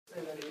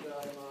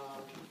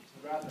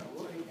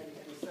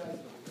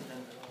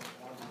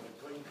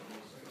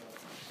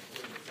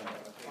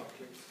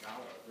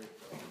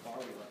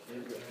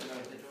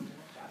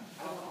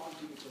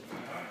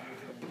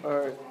All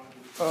right.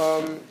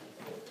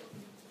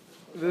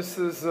 This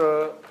is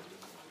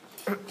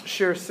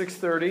Shiur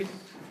 630.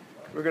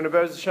 We're going to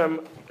Be'ez Hashem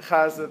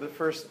Chaza the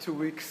first 2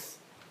 weeks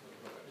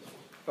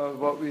of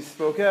what we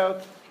spoke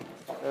out,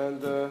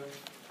 and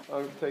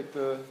I'll take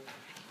the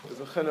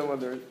Bechina when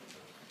they're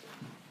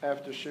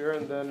after Shiur,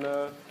 and then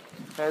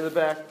hand it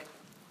back.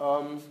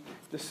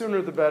 The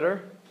sooner the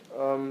better,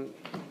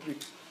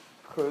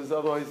 because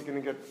otherwise you're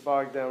going to get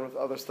bogged down with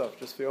other stuff.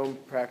 Just for your own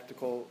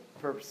practical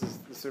purposes,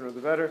 the sooner the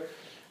better.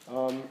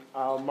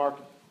 I'll mark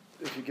it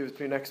if you give it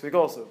to me next week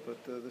also,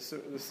 but the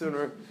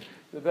sooner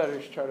the better.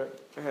 You should try to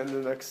hand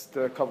the next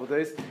couple of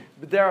days.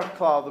 B'derech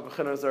klal, the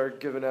bechinas are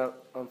given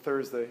out on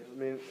Thursday. I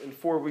mean, in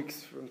 4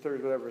 weeks from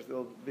Thursday, whatever,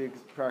 it'll be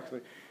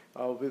practically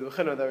will be the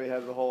bechina that we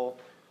have the whole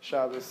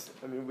Shabbos.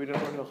 I mean, we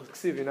don't learn Hilchos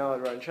Muktzah, you're not allowed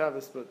to write on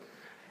Shabbos,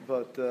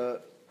 but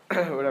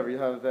whatever, you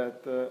have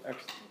that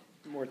extra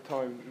more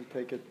time, you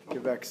take it,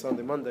 give back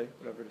Sunday, Monday,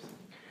 whatever it is.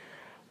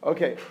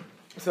 Okay,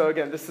 so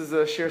again, this is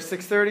Shiur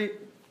 630.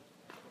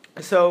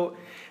 So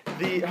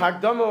the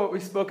Hagdama, what we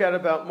spoke out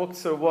about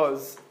Muktzah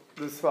was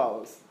as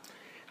follows.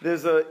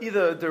 There's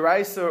either a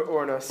deraisa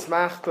or an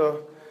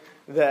asmachta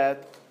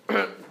that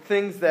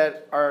things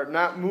that are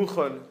not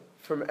muchan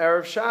from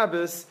Erev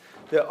Shabbos,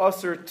 they're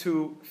usher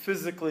to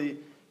physically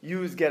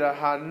use, get a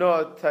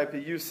hanod type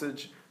of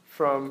usage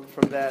from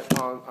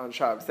that on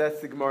Shabbos.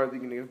 That's the Gemara at the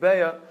beginning of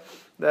Be'ah.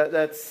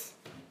 That's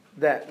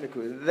that.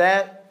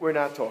 That we're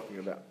not talking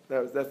about.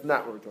 That's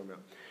not what we're talking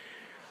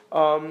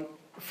about.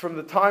 From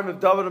the time of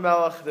David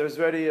HaMelech, there's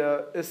already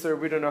a Isser,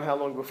 we don't know how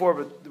long before,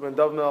 but when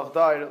David HaMelech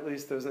died, at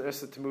least there's an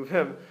Isser to move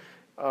him.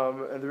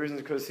 And the reason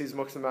is because he's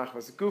Muktzah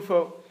Machmas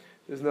Gufo.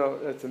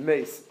 That's a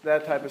mace.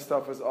 That type of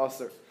stuff was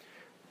Asr.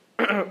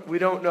 We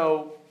don't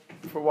know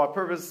for what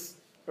purpose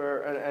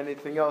or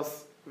anything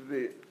else,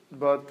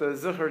 but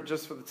Zichr,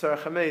 just for the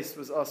Tzarech HaMace,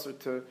 was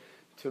Asr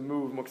to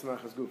move Muktzah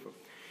Machmas Gufo.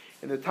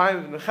 In the time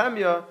of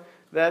Nehemiah,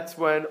 that's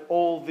when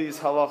all these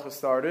halachas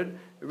started.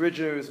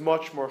 Originally, it was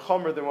much more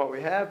chomer than what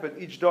we have, but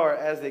each dar,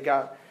 as they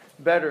got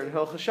better in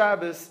Hilchos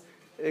Shabbos,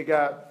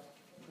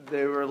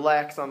 they were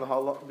lax on the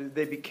halachas.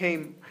 They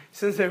became,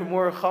 since they were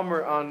more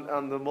chomer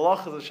on the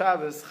malachas of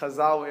Shabbos,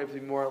 Chazal were able to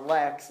be more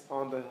lax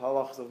on the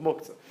halachas of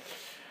Muktzah.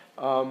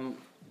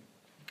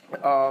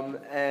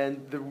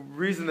 And the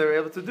reason they were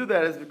able to do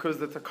that is because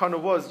the takana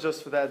was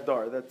just for that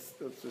dar. That's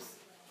just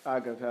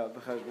agav how the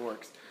cheshbon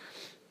works.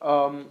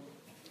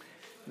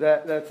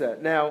 That's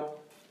it. Now,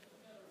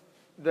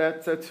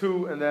 that's at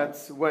 2, and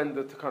that's when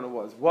the takana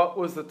was. What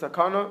was the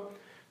takana?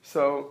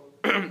 So,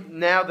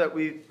 now that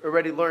we've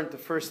already learned the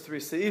first 3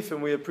 seif,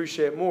 and we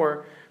appreciate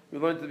more, we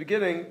learned at the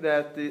beginning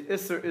that the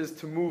isser is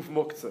to move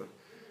muktzah.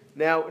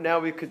 Now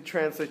we could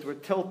translate the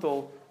word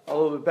tiltal a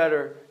little bit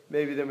better,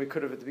 maybe than we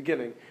could have at the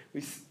beginning.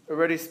 We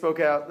already spoke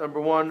out, number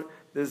 1,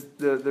 there's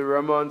the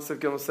Ramon Sif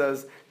Gimel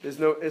says, there's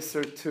no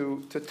isser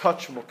to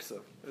touch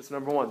muktzah. That's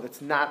number 1.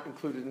 That's not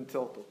included in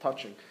tiltal,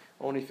 touching.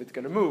 Only if it's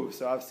going to move.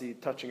 So obviously,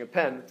 touching a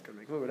pen, it's going to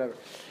make a move, whatever.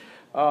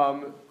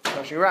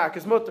 Touching a rack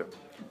is mutter.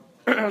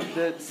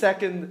 The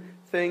second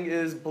thing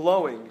is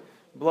blowing.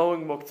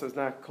 Blowing muktzah is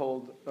not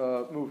called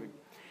moving.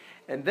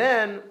 And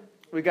then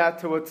we got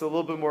to what's a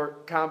little bit more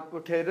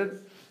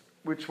complicated,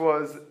 which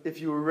was if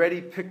you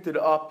already picked it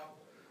up,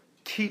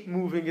 keep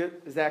moving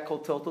it. Is that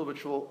called tiltal,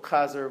 which we'll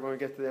chazer when we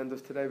get to the end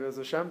of today, Be'ez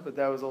Hashem, but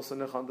that was also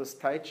nechandas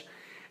taich.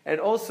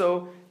 And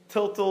also,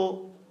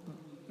 tiltal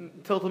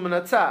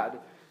menatzad.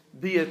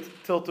 Be it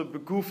tiltal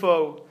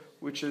begufo,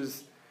 which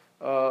is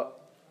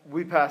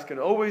we pass can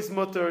always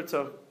mutter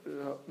to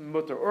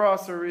mutter or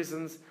asur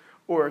reasons,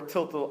 or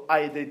tiltal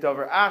ayidei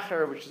davar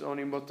acher, which is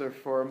only mutter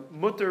for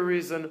mutter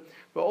reason.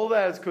 But all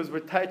that is because we're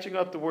touching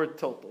up the word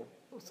tiltal.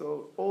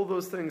 So all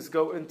those things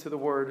go into the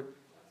word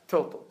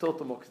tiltal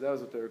muktzah. That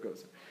was what there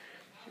goes.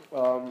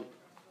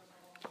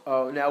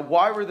 Now,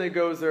 why were they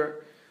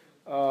gozer?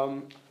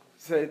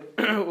 Say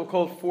we'll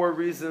call it 4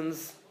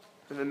 reasons,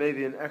 and then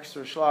maybe an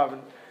extra shlav.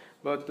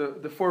 But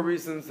the 4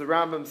 reasons, the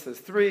Rambam says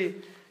 3.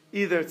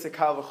 Either it's a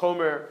kal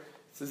v'chomer,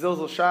 it's a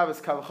zilzal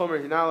Shabbos, kal v'chomer,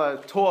 you're not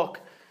allowed to talk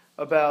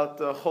about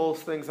whole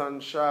things on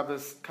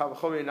Shabbos, kal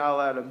v'chomer, you're not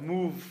allowed to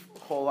move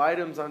whole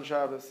items on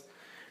Shabbos.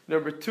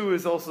 Number 2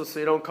 is also so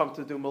you don't come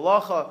to do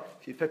malacha.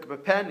 If you pick up a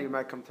pen, you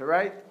might come to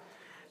write.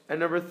 And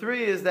number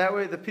 3 is that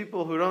way the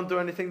people who don't do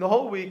anything the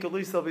whole week, at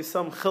least there'll be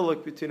some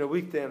chiluk between a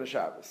weekday and a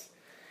Shabbos.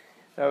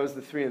 That was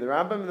the 3 in the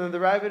Rambam. And then the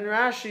Rav and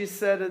Rashi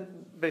said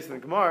it, based on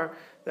the Gemara,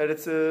 that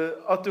it's a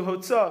atu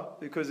hotzah,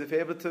 because if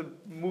you're able to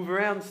move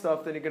around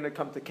stuff, then you're going to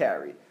come to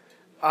carry.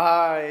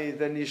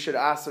 Then you should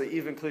also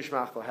even klish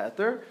machal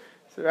heter.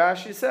 So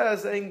Rashi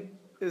says,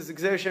 is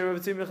gzeir shem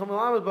v'tzim mecham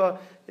l'amad,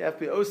 you have to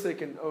be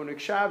osik and onik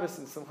Shabbos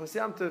and Simchas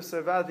Yom Tov, so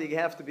you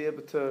have to be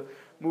able to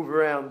move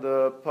around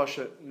the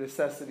pasha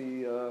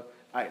necessity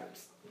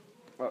items.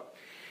 Well,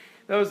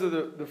 those are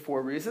the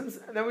four reasons.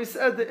 And then we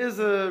said there is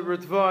a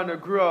Ritva and a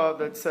Gra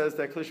that says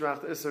that Klish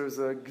Machta Isser is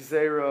a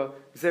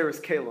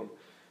Gzeras Kalim.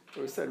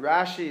 So we said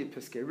Rashi,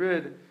 Piskei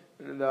Rid,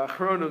 and the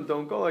Achronim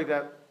don't go like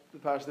that. The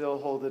Pash, they all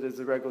hold it as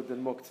a Regel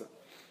Din Muktzah.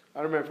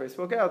 I don't remember if I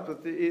spoke out,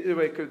 but either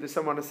way, there's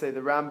someone to say the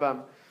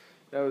Rambam,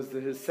 that was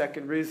his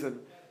second reason,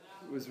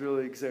 was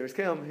really Gzeres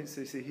Kalim.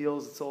 He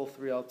heals, it's all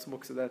three al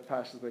tzmuk, so that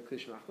passes by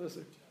Klish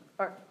Machta.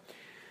 All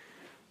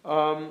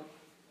right.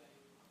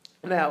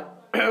 Now,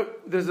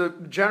 there's a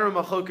general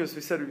machlokas, we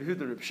said Reb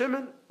Yehuda and Reb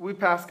Shimon. We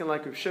paskin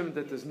like Reb Shimon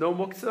that there's no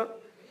muktzah,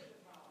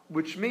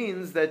 which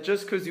means that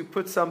just because you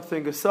put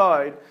something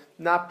aside,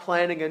 not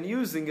planning on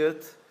using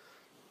it,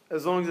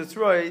 as long as it's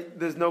right,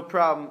 there's no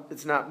problem,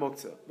 it's not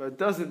muktzah. But it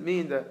doesn't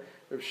mean that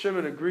Reb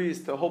Shimon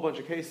agrees to a whole bunch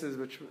of cases,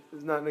 which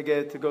is not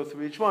negated to go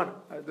through each one.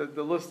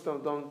 The list,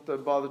 don't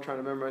bother trying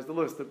to memorize the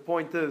list. The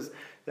point is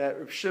that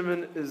Reb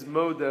Shimon is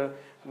moda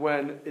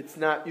when it's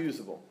not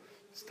usable.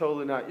 It's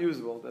totally not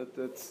usable.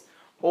 That's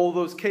all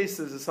those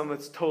cases is something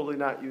that's totally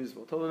not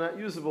usable. Totally not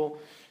usable,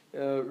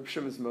 Reb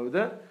Shimon is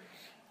moda.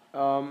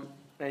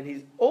 And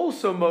he's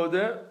also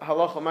moda,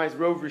 halacha ma'is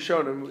rov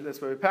rishonim, that's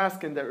why we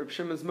paskin, that Reb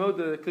Shimon's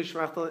moda, klish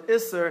machtal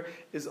isser,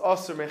 is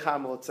osir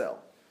mechamel etzel.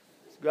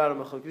 Got a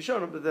machlok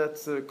rishonim, but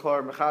that's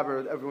klar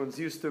mechaber that everyone's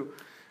used to.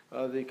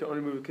 They can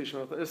only move the klish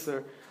machtal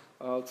isser,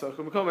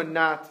 tzarchum mekom, and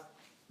not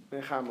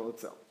mechamel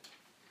etzel.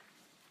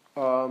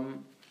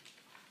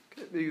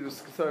 Okay,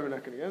 this we're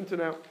not going to get into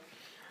now.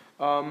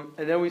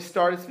 And then we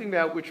started speaking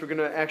about, which we're going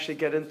to actually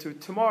get into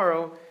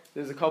tomorrow.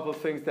 There's a couple of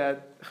things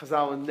that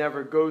Chazal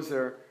never goes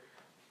there,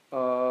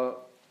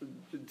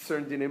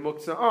 certain dinei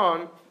muktzah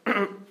on,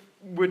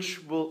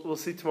 which we'll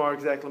see tomorrow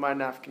exactly my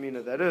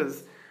nafkamina that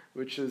is,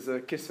 which is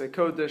kisvei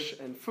kodesh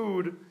and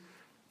food,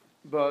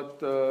 but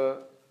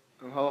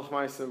halach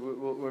ma'isa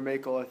we're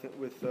makel, I think,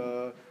 with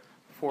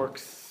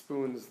forks,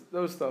 spoons,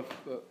 those stuff.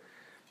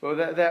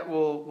 But that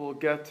we'll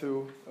get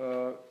to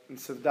in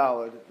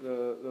Sivdalad,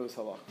 those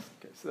halachas.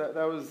 Okay, so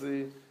that was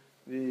the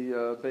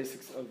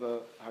basics of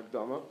the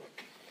Hagdama.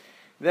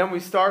 Then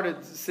we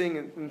started seeing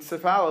in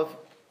Sif Aleph.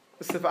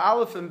 Sif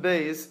Aleph and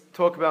Beis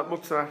talk about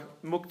muktzah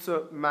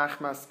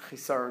machmas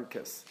chisar and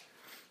kiss.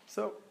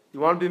 So you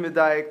want to be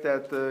medayik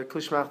that the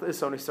klish machta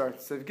is only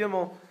starts Sif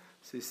Gimel.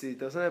 So you see, it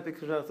doesn't have to be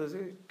klish machta.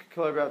 You can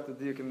clear out the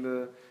diuk in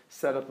the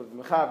setup of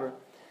the mechaber.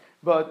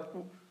 But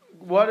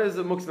what is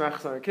a muktzah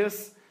machmas and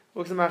kiss?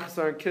 Muktzah machmas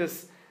and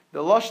kiss.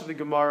 The lush of the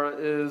Gemara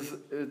is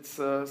it's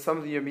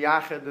something you're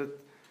miyached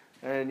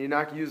and you're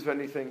not used for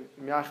anything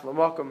miyached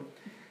lamakom.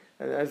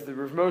 And as the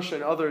Rav Moshe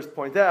and others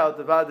point out,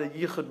 the Vada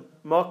Yichud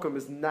Makom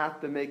is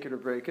not the make it or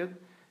break it.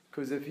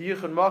 Because if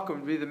Yichud Makom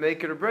would be the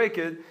make it or break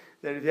it,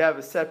 then if you have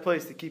a set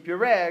place to keep your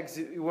rags,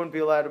 you wouldn't be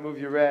allowed to move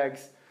your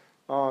rags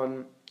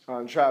on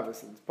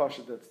Shabbos. And it's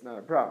Pasha, that's not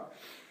a problem.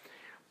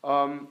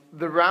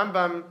 The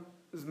Rambam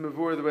is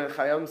Mavur, the way the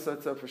Chayam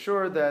sets up for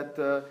sure,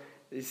 that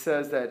he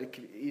says that it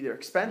can be either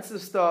expensive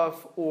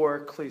stuff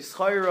or Kli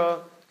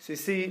Schaira. So you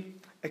see,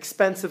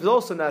 expensive is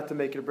also not to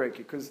make it or break it,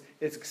 because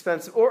it's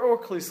expensive, or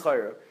Kli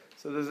Schaira.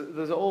 So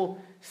there's a whole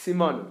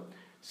simanim.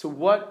 So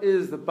what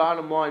is the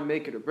bottom line,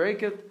 make it or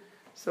break it?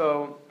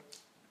 So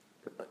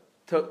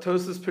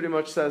Tosas pretty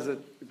much says it,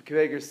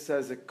 Kveger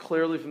says it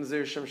clearly from the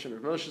Zir Shimshon,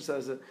 Rav Moshe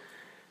says it.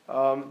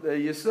 The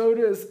Yesod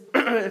is,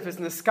 if it's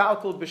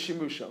niskalkal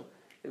b'shimusho,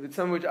 if it's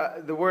something which,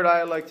 the word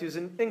I like to use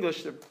in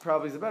English, that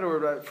probably is a better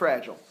word,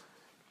 fragile.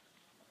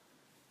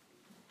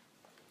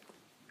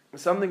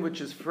 Something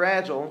which is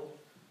fragile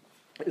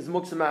is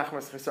muktzah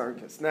machmas chesar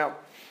kiss. Now,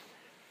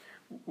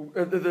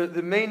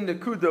 the main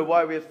nakuda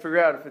why we have to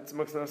figure out if it's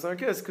muktzah machmas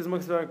kiss, because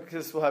muktzah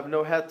kiss will have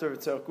no heter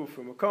tzarech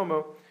gufa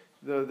makomo.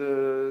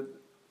 The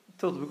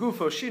tilt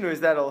begufo shino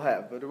is that it'll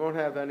have, but it won't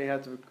have any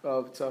heter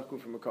of tzarech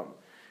gufa makomo.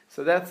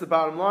 So that's the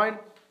bottom line.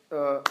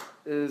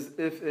 Is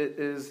if it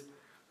is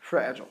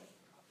fragile.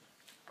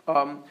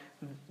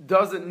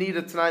 Does it need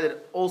a tanai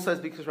that also has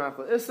biklish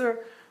machal iser?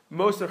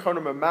 Most of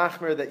Chonim are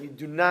machmer that you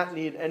do not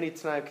need any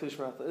tanai klish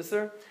machal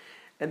iser,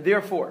 and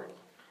therefore.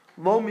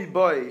 Lomi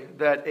boy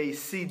that a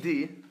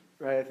CD,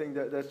 right? I think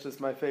that's just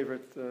my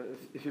favorite.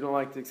 If you don't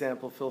like the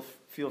example,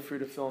 feel free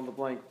to fill in the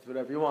blank with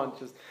whatever you want.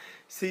 Just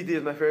CD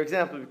is my favorite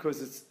example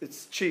because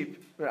it's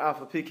cheap.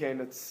 Alpha PK,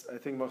 it's I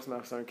think most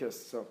machzor and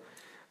kiss. So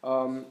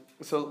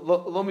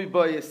lomi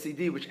boy a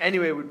CD, which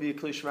anyway would be a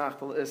klish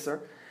machal iser,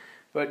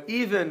 but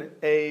even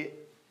a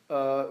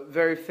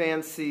very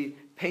fancy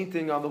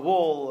painting on the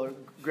wall, a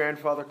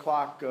grandfather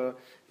clock,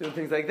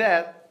 things like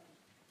that.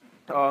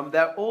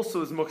 That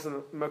also is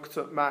muktzah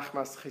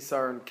machmas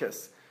chisar and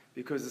kiss,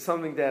 because it's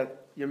something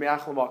that you're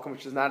me'achal makom,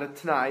 which is not a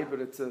t'nai, but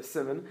it's a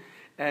simon,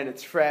 and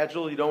it's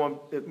fragile. You don't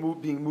want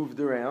it being moved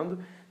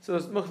around. So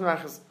it's muktzah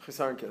machmas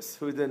chisar and kiss.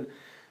 Who then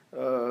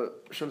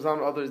Shemzam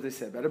and others they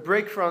say about a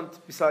break front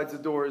besides the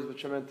doors,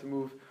 which are meant to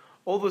move.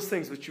 All those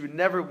things which you would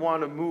never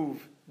want to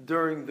move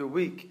during the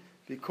week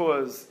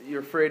because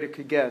you're afraid it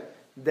could get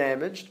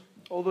damaged.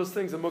 All those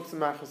things are muktzah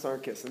machmas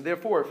and kiss, and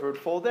therefore, if it would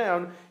fall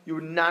down, you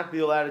would not be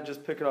allowed to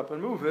just pick it up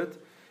and move it,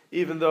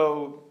 even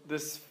though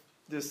this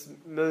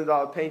 $1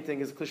 million painting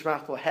is a klish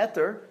machal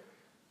heter.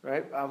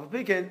 right?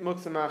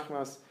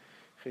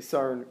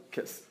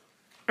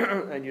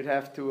 And you'd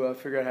have to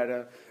figure out how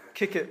to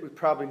kick it. Would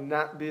probably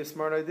not be a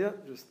smart idea,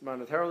 just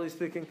monetarily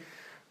speaking.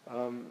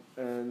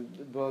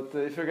 But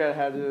they figure out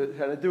how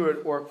to do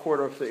it or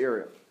quarter off the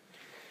area.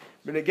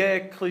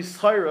 Benegei Kli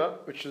Schaira,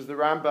 which is the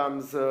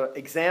Rambam's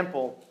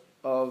example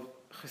of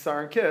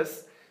Chisar and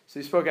Kiss. So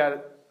he spoke at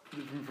it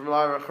from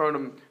Lara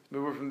Achronim,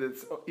 from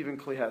this even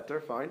Kli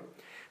Heter, fine.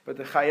 But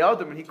the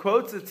Chayadim, when he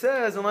quotes it,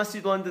 says, unless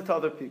you lend it to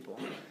other people.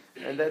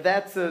 And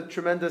that's a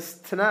tremendous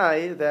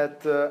Tanai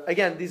that,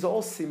 again, these are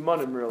all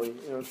simanim, really.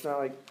 It's not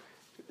like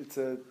it's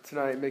a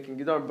Tanai making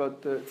Gedarm,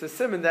 but it's a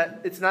simon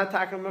that it's not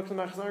Takam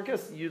Muktzah Chisar and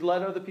Kiss. You'd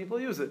let other people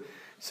use it.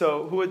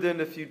 So who would then,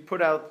 if you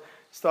put out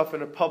stuff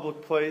in a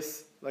public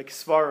place, like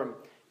Svarim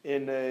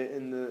in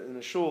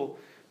a shul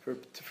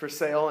for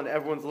sale, and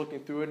everyone's looking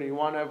through it, and you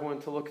want everyone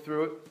to look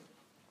through it,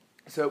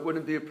 so it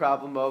wouldn't be a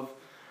problem of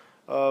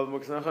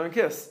Muktzah and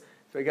Kiss.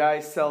 If a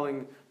guy's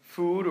selling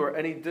food or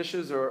any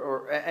dishes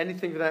or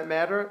anything for that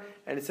matter,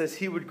 and it says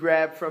he would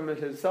grab from it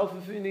himself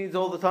if he needs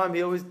all the time,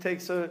 he always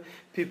takes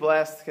people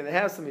ask, can they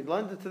have some, he'd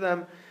lend it to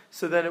them,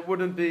 so then it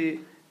wouldn't be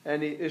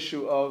any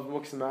issue of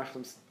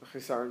Muktzah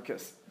Chisar and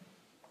Kiss.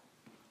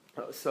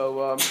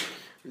 So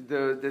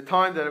the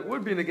time that it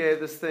would be negay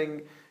this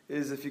thing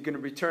is if you're going to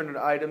return an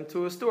item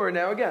to a store.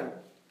 Now again,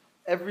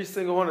 every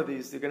single one of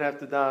these you're going to have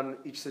to don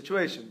each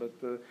situation. But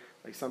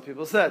like some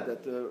people said,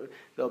 that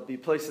there'll be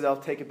places that'll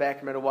take it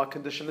back no matter what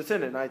condition it's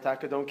in. And I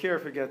don't care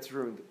if it gets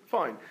ruined.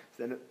 Fine.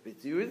 Then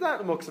it's not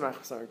a Muktzah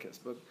Chisar and Kiss.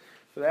 But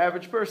for the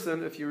average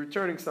person, if you're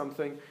returning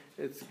something,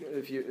 it's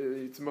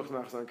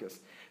Muktzah Chisar and Kiss.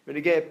 But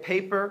again,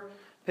 paper,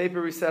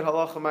 we said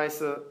halacha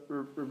ma'isa.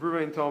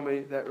 Ruben told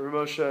me that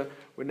Ramosha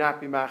would not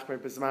be machmer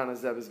b'zman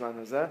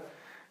hazeh,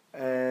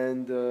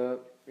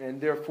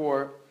 and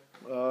therefore,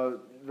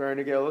 very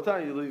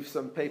negay you leave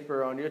some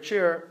paper on your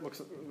chair.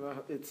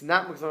 It's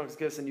not Muktzah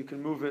Kiss, and you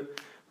can move it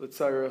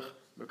l'tzarich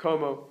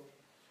mekomo.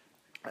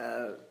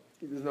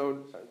 There's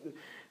no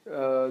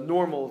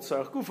normal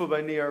tzarich gufa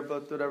by near,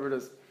 but whatever it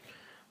is.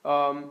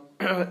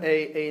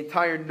 A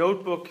entire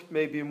notebook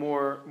may be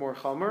more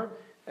chomer,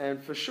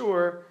 and for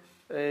sure.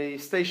 A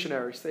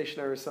stationery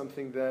is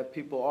something that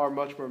people are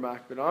much more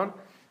makbid on,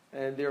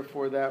 and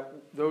therefore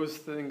those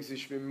things you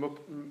should be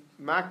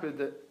makbid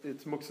that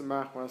it's Muktzah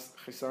Machmas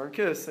Chisar and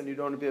Kiss, and you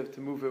don't be able to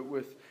move it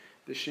with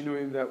the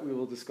shinuim that we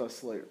will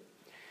discuss later.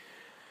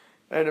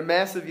 And a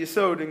massive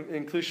yesod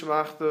in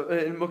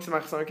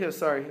Muktzah Chisar and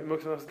Kiss, in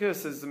Muktzah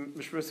Kiss is the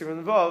Mishmur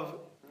involved,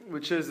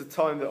 which is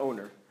telling the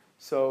owner.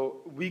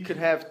 So we could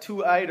have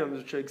two items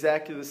which are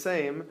exactly the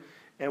same,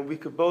 and we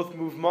could both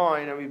move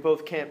mine, and we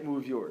both can't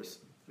move yours.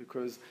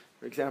 Because,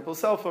 for example,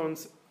 cell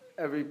phones,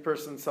 every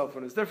person's cell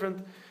phone is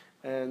different.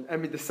 And,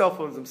 the cell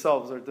phones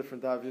themselves are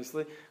different,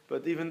 obviously.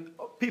 But even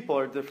people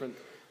are different.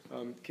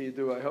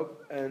 Kiyidu, I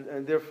hope.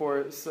 And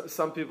therefore,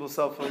 some people's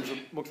cell phones are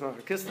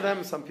Muktzah Kiss to them.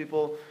 And some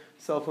people's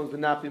cell phones would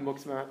not be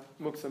Muktzah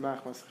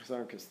Machmas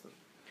Chisar Kiss to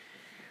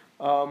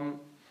them.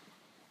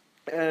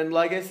 And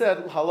like I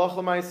said, halacha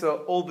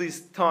ma'isa, all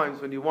these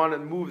times when you want to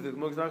move the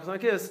Muktzah Chisar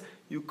Kiss,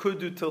 you could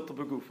do tilta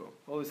begufo.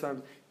 All these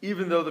times,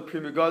 even though the Pri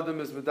Megadim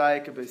is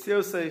medayik beis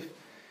Yosef,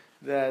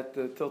 that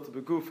the tilta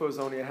begufo is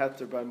only a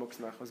heter by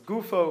Muktzah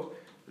Gufo.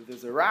 If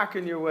there's a rock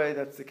in your way,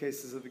 that's the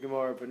cases of the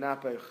Gemara, but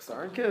not by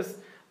Chisar and Kiss.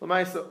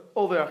 L'maisa,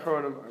 all the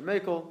Achronim are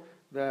mekel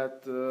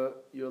that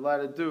you're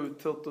allowed to do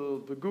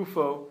tilta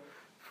begufo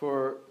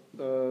for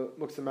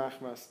Muktzah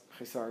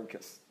Chisar and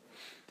Kiss.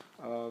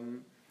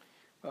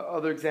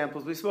 Other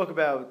examples we spoke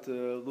about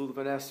lulav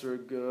and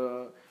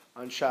esrog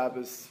on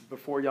Shabbos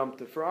before Yom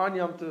Tov, for on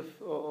Yom Tov,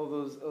 all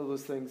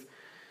those things.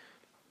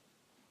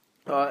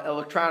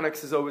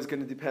 Electronics is always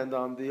going to depend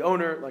on the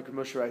owner, like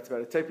Moshe writes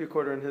about a tape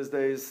recorder in his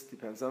days.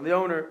 Depends on the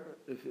owner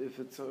if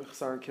it's a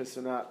Chisar and Kiss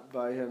or not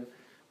by him.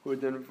 Who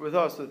did with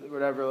us with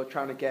whatever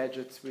electronic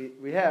gadgets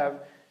we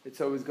have, it's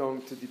always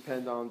going to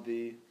depend on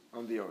the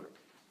owner.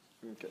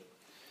 Okay,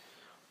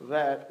 well,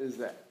 that is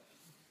that.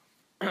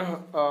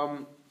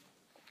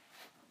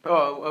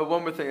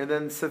 One more thing, and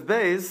then Sev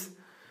Beis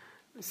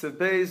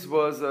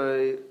was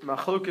a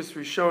machlokas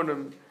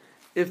rishonim.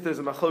 If there's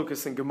a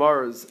machlokas in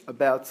Gemaras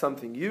about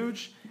something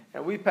huge,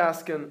 and we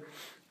paskin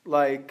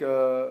like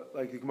the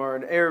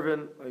Gemara in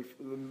Erevin, like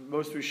the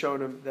most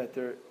rishonim that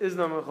there is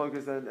no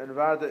machlokas, and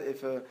Vada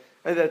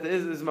that there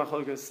is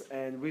machlokas,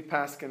 and we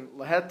paskin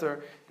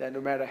laheter that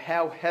no matter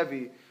how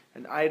heavy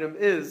an item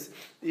is,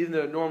 even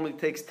though it normally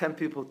takes 10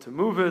 people to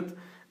move it.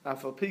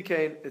 Afal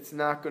Pikain, it's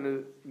not going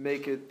to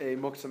make it a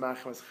Muktzah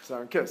Machmas Chisar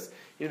and Kiss.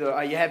 You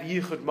have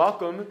Yichud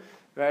Makom,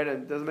 right,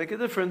 and it doesn't make a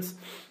difference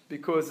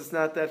because it's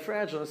not that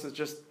fragile. It's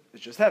just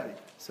heavy.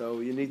 So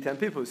you need 10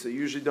 people. So you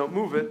usually don't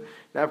move it,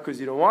 not because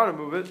you don't want to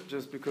move it,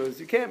 just because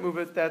you can't move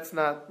it. That's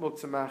not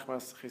Muktzah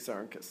Machmas Chisar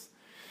and Kiss.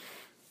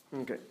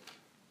 Okay,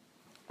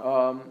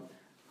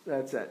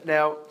 that's it.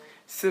 Now,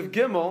 Siv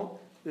Gimel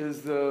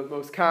is the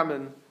most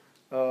common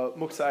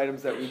Muktzah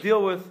items that we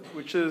deal with,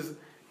 which is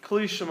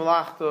Kli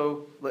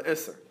Shemalachto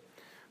Le'Isser.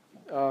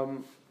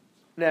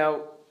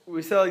 Now,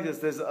 we say like this,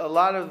 there's a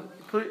lot of,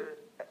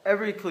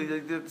 every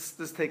kli,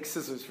 this takes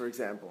scissors for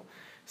example.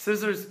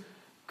 Scissors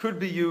could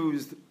be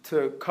used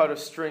to cut a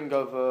string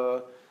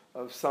of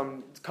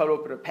cut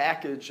open a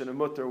package in a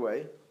mutter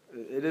way.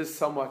 It is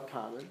somewhat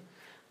common,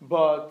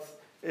 but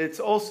it's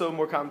also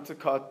more common to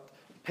cut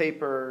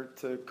paper,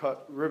 to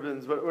cut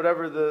ribbons,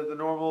 whatever the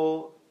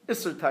normal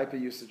Isser type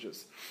of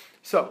usages.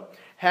 So,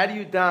 how do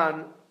you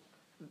don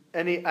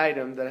any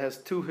item that has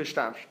two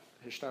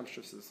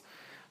hishtamshuses?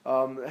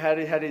 How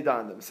do you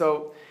don them?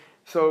 So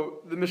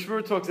the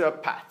Mishmur talks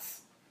about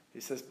pots. He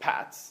says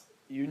pots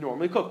you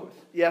normally cook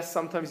with. Yes,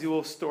 sometimes you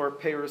will store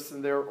peiros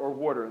in there or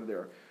water in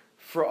there.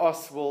 For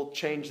us, we'll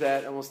change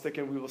that and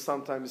we will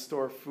sometimes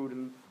store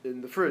food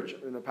in the fridge,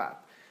 in a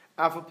pot.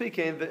 Afal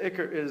pikein, the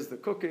ikr is the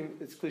cooking,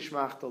 it's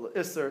klishmachtel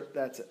isser,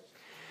 that's it.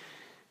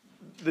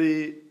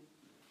 The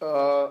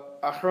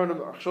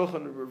achronim,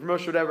 achshulchan,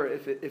 Ramosh, whatever,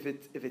 if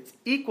it's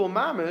equal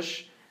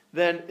mamish,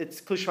 then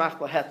it's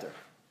klishmachtel heter.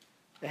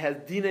 It has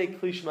dinei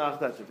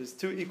klishmachtel heter. It's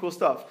two equal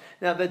stuff.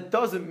 Now that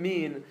doesn't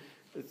mean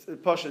it's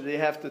pasha. You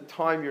have to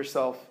time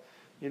yourself.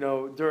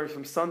 During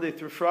from Sunday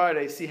through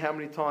Friday, see how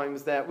many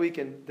times that week,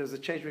 and there's a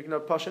change. We can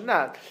have pasha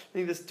not. I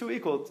think there's two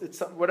equal.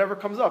 It's whatever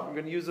comes up. I'm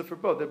going to use it for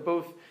both. They're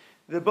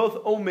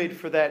both omed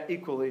for that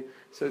equally.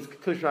 So it's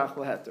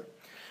klishmachtel heter.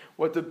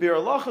 What the Bir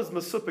Allah is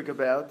masupik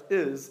about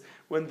is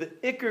when the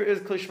ikr is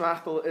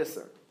klishmachtel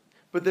isser,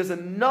 but there's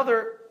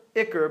another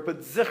ikr,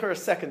 but zicher a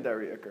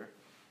secondary ikr.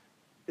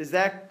 Is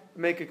that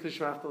make a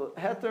klishmachtel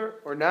heter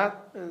or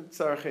not?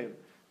 Tzarachim.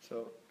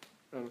 So.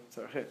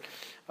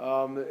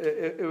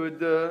 It would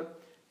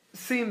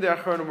seem the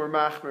Achronim were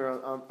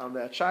machmer on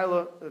that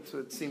shaila. That's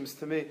what it seems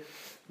to me,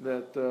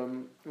 that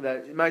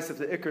Ma'aseh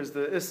the ikr is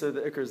the isser,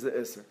 the ikr is the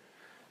isser.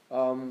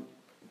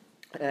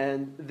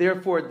 And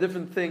therefore,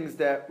 different things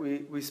that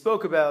we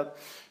spoke about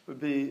would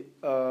be,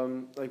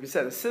 like we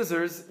said, the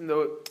scissors,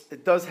 though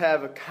it does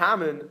have a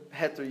common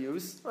heter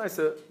use.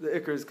 Ma'aseh the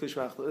ikr is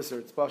klishmach the isser,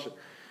 it's pasha.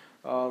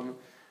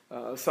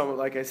 Someone,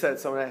 like I said,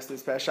 someone asked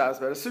this past Shabbos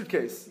about a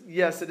suitcase.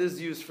 Yes, it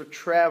is used for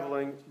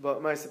traveling,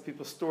 but most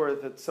people store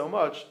it so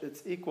much,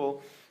 it's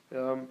equal.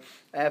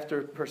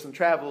 After a person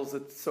travels,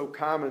 it's so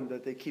common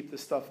that they keep the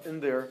stuff in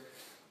there,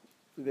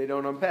 they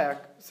don't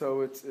unpack,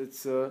 so it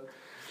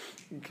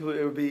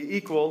would be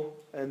equal,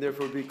 and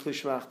therefore it would be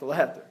klishmach the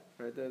heter.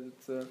 Right?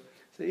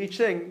 So each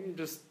thing, you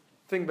just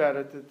think about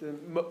it,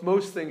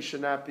 most things should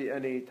not be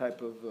any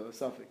type of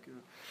suffix.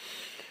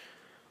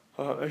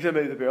 Actually,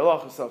 maybe the Bir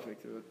Allah is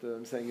suffix, but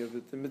I'm saying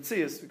that the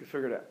Metzias, we can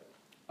figure it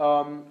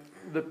out.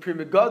 The Pri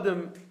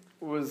Megadim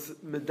was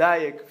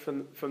medayik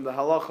from the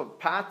halacha of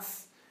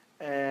pots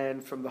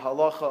and from the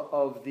halacha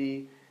of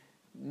the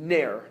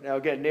nair. Now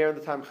again, nair in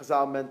the time of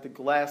Chazal meant the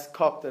glass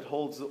cup that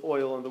holds the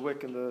oil and the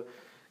wick and the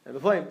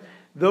flame.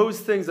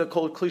 Those things are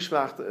called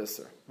klishmach the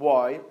isser.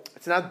 Why?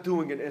 It's not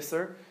doing an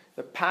isser.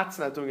 The pot's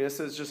not doing an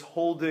isser. It's just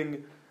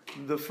holding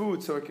the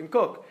food so it can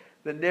cook.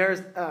 The nair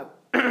is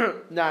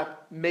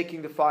not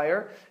making the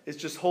fire, it's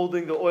just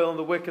holding the oil and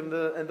the wick and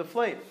the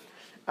flame.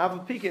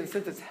 Avul Pika,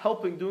 since it's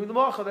helping doing the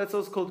malacha, that's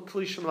also called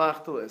Klish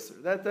Malach Tel Iser.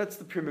 That's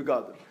the Pri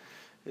Megadim.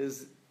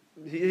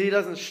 He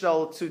doesn't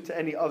shtel it to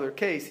any other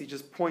case, he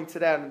just points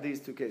it out in these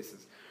two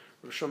cases.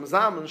 Rosh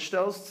Hashanah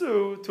shtels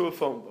to a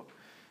phone book.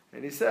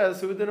 And he says,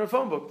 who within a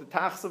phone book? The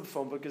tachs of a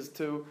phone book is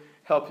to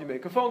help you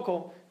make a phone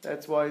call.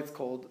 That's why it's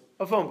called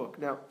a phone book.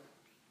 Now,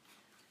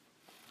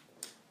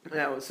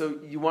 so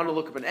you want to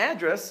look up an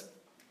address,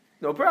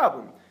 no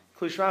problem.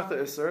 Klishmachta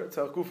Isser, it's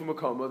Gufa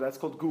Makomo, that's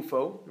called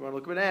Gufo. You want to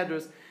look up an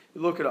address,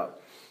 you look it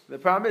up. The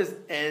problem is,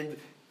 and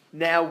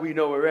now we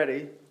know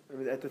already,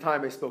 at the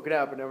time I spoke it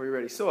out, but now we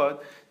already saw it,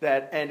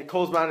 and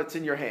Kolzman, it's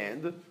in your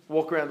hand,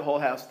 walk around the whole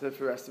house with it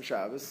for the rest of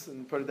Shabbos,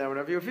 and put it down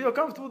whenever you feel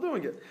comfortable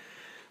doing it.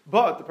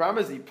 But the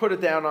problem is, you put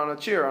it down on a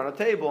chair, on a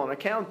table, on a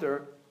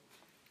counter,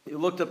 you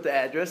looked up the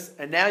address,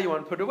 and now you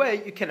want to put it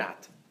away, you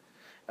cannot.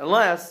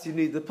 Unless you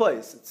need the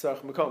place, it's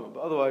Sarach Makomo,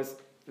 but otherwise,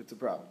 it's a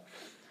problem.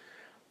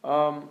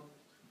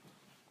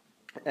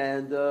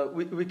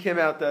 We came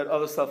out that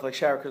other stuff like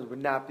shower curtains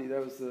would not be.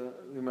 That was the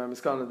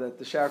Miskana, that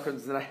the shower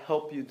curtains do not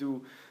help you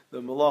do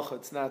the malacha.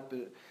 It's not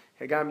the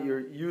Hagam,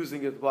 you're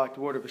using it to block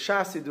the water.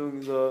 B'shas,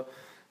 doing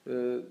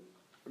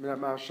not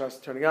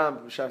Mashas turning on,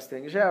 but B'shas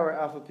taking a shower.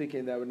 Alpha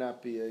picking, that would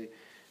not be a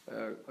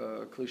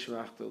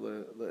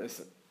klishmachta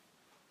le'isa.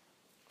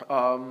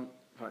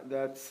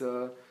 That's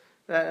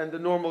that, and the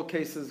normal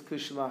cases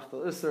klishmachta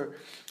le'isa.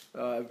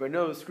 Everybody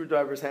knows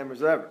screwdrivers,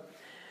 hammers, whatever.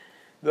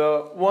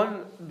 The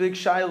one big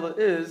shaila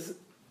is,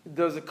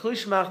 does a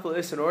klishmach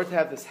l'is, in order to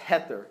have this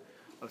heter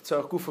of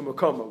tzarech gufa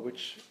makoma,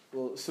 which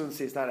we'll soon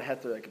see it's not a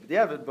heter like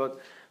b'diavad, but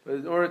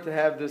in order to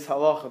have this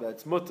halacha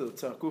that's mutter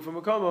tzarech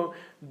gufa makoma,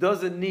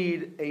 does it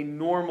need a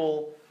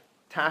normal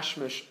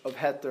tashmish of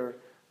heter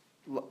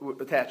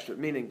attached to it?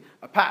 Meaning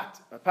a pat,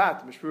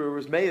 mishpura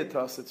was made to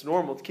us, it's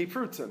normal to keep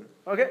fruits in.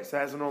 Okay, so it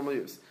has a normal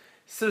use.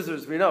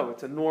 Scissors, we know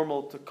it's a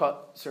normal to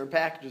cut certain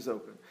packages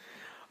open.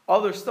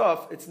 Other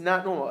stuff, it's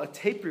not normal. A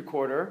tape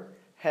recorder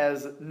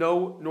has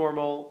no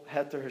normal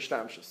heter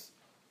hishtamshus,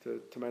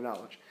 to my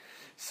knowledge.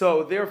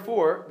 So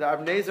therefore, the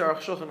Avnei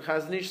Zerach Shulchan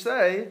Chaznish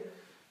say,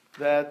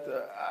 that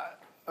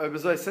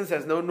since it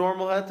has no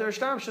normal heter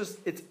shtamshus,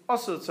 it's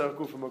also tzarich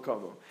gufa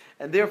makomo,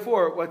 and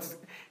therefore what's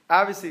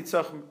obviously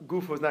tzarich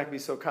gufa is not going to be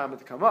so common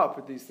to come up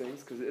with these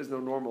things because there is no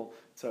normal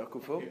tzarich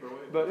gufa,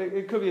 but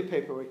it could be a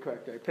paperweight,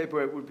 correct? Right?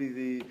 Paperweight would be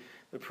the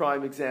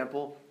prime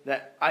example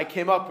that I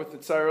came up with the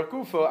tzarich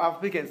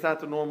gufa. It's not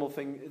the normal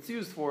thing it's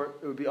used for.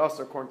 It would be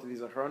also according to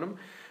these achronim.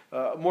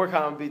 More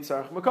common would be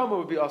tzarich makomo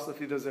would be also if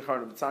you do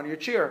zichronim. It's on your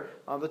chair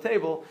on the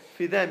table.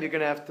 For them, you're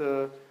going to have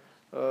to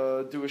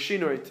do a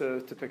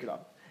shinoi to pick it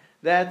up.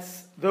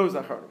 That's those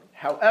achronim.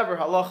 However,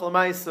 halacha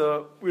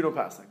l'maisa, we don't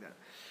pass like that.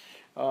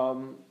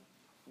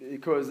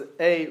 Because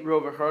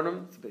Rov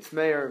achronim, it's Beis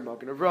Meir,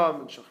 Magen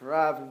Avram, and Shulchan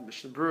Rav, and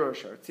Mishnah Berurah,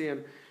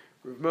 Shartzian,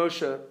 Rav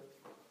Moshe,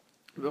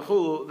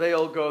 v'chulu, they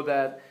all go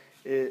that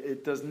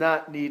it does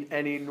not need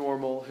any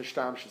normal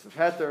hishtamshus of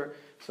heter.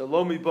 So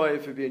lo miboy,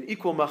 if it would be an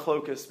equal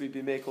machlokus, we'd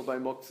be makel by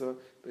muktzah.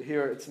 But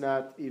here it's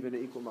not even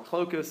an equal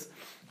machlokus.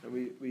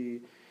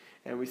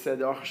 And we said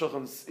the Aruch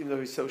HaShulchan, even though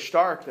he's so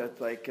stark that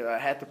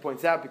Hatter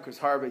points out because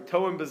harbe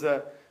toim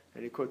bezeh,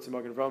 and he quotes the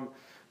Magen Avram,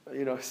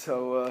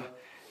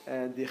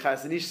 and the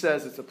Chazon Ish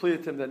says it's a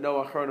pliatim that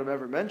no achronim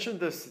ever mentioned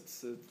this.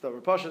 It's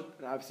Davar Pashat,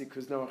 and obviously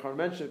because no achronim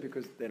mentioned it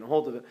because they don't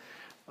hold of it.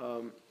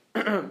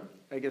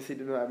 I guess he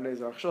didn't have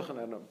Nezer Aruch HaShulchan,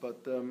 I don't know,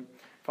 but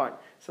fine.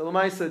 So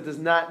Lamaisa does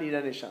not need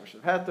any shamsh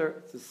of heter.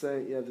 It's the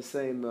same. You have the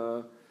same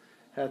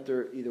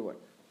heter either way.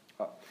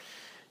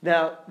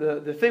 Now,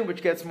 the thing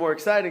which gets more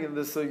exciting in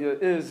this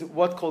sugya is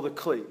what's called a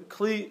kli.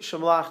 Kli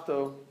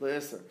shemlachto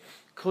le'isr.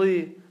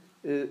 Kli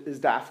is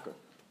dafka.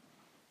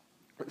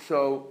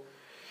 So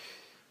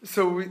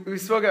we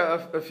spoke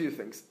about a few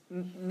things.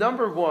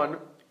 Number one,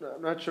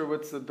 I'm not sure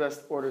what's the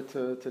best order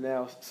to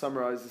now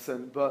summarize this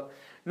in, but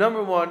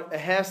number one, it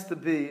has to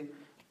be,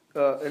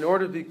 in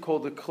order to be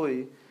called a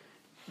kli,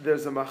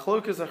 there's a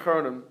machlokas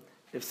achronim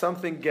if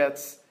something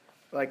gets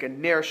like a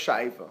ner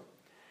shaiva.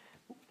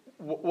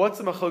 What's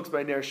the machlokes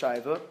by ner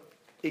shaiva?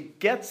 The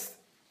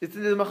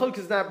machlokes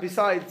is not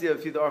besides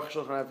if you the Aruch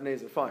HaShulchan have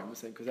nezer, fine, I'm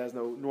saying because it has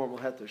no normal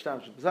heter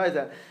shtamsh. Besides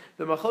that,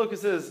 the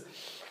machlokes is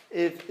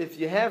if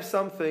you have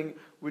something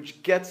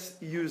which gets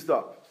used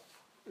up,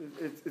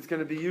 it's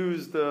going to be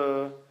used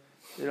a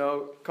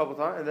couple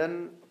times and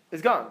then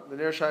it's gone. The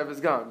ner shaiva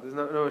is gone. There's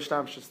no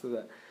shtamshus to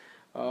that.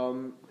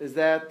 Is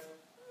that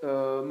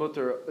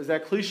mutter? Is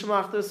that kli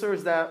shemachtas or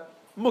is that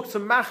muktzah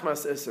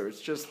machmas iser?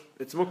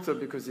 It's muktzah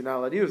because you're not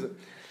allowed to use it.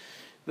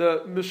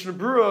 The Mishnah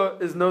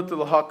Berurah is noted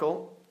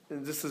lahakal,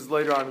 and this is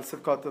later on in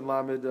Sivkat and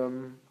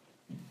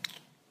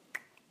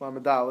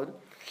Lamed Daled.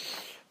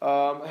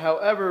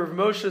 However,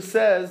 Moshe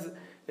says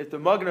if the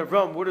Magen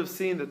Avram would have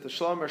seen that the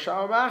Shalom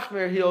Rasham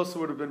Machmer, he also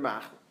would have been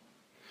Machmer.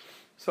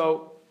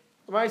 So,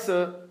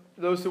 Maisa,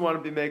 those who want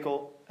to be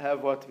Mekel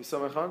have what to be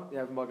Samachan. You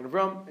have Magen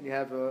Avram, and you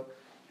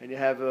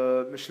have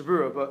a Mishnah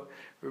Berurah. But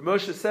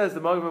Moshe says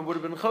the Magen Avram would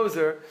have been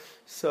Choser,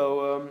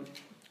 so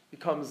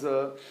becomes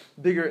a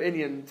bigger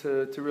inyan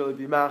to really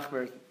be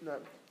machmer.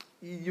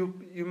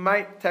 You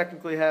might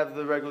technically have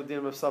the regular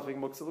din of suffering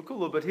muktzah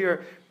l'kula, but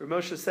here Rav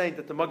Moshe is saying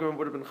that the Magen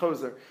would have been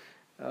choser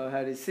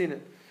had he seen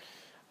it.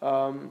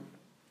 Why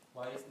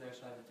is ner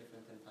shaiva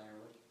different than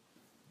firewood?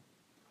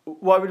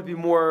 Why would it be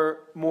more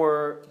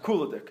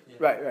kuladik?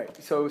 Yeah. Right.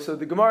 So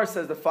the Gemara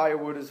says the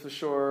firewood is for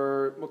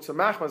sure muktzah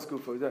machmas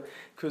gufa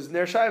because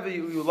ner shaiva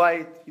you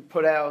light, you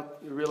put out,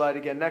 you relight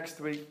again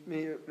next week,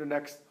 the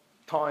next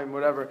time,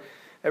 whatever.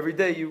 Every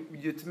day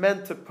it's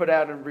meant to put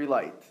out and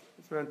relight.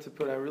 It's meant to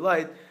put out and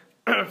relight.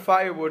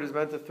 Firewood is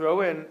meant to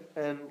throw in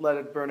and let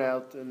it burn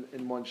out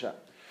in one shot.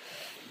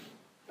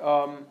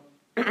 So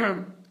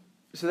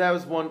that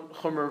was one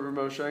chomer of Rav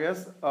Moshe, I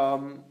guess.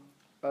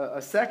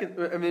 A second,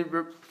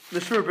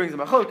 Mishmur brings a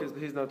machlokas,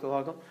 but he's not the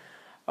hakal.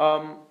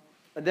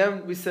 And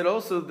then we said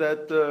also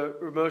that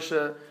Rav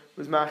Moshe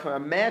was machmer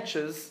on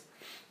matches.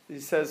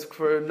 He says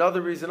for another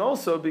reason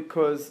also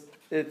because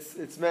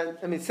it's meant.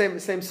 Same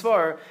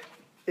svar.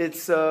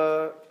 It's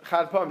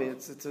chad pami.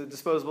 It's a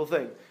disposable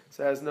thing,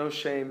 so it has no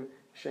shame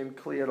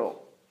kli at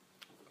all.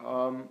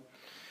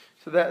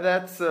 So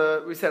that's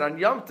we said on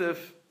Yom Tif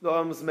the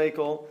Am is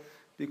mekel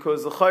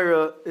because the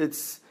chayra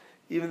it's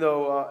even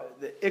though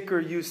the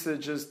ikar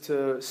usage is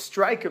to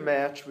strike a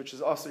match, which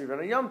is also even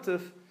on Yom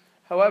Tif.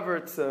 However,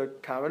 it's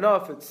common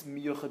enough. It's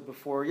miyuchad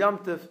before Yom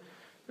Tif.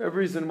 The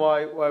reason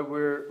why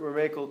we're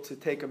mekel to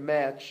take a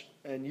match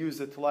and use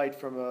it to light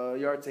from a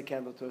yardstick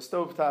candle to a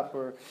stovetop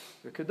or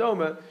a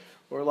kedoma.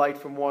 Or light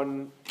from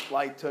one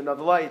light to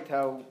another light,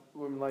 how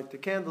women light the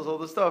candles, all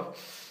this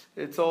stuff.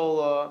 It's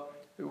all,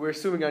 we're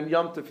assuming on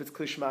Yom Tov it's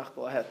klishmach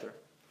b'la heter.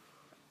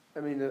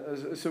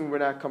 Assuming we're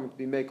not coming to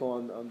be makel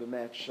on the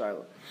match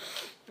shiloh.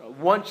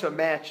 Once a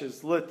match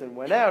is lit and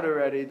went out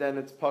already, then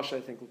it's pasha,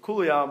 I think,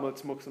 l'kuli alma,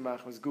 it's muktzah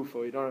machmas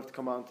gufo. You don't have to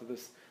come on to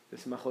this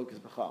machlokas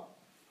b'chal.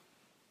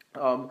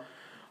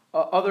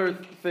 Other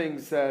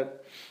things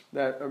that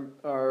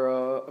are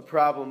a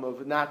problem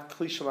of not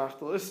klishmach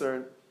b'la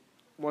iser,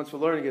 once we're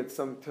learning it,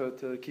 something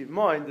to keep in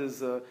mind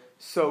is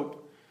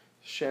soap,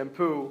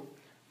 shampoo,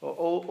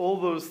 all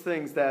those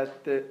things that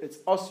it's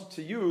also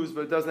to use,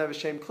 but it doesn't have a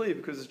shame kli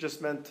because it's just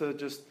meant to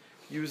just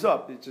use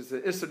up. It's just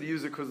an issur to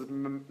use it because of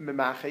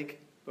memachik,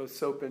 both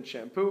soap and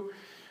shampoo.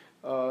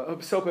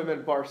 Soap, I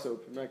meant bar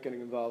soap. I'm not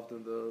getting involved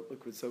in the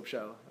liquid soap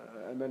shiloh.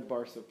 I meant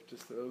bar soap,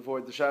 just to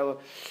avoid the shiloh.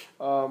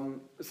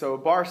 So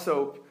bar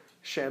soap,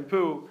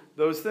 shampoo,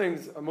 those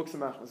things are muktzah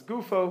machmas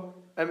gufo.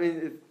 I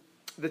mean,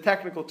 the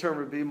technical term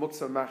would be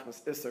muktzah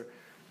machmas issur,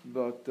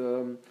 but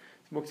muktzah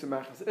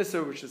machmas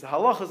issur, which is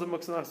halachas of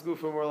muktzah machmas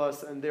gufo more or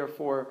less, and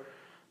therefore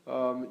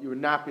you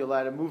would not be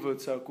allowed to move it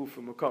to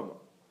gufo makoma.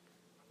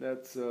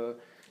 That's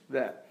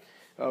that.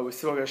 We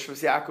saw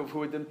Shvus Yaakov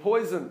who had been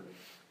poisoned.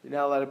 You're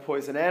not allowed to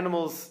poison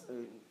animals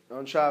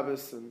on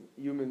Shabbos and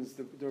humans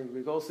during the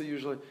week also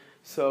usually.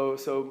 So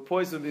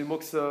poison would be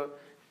muktzah,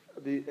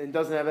 and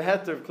doesn't have a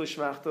heter of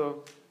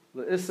klishmachto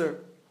le'isser.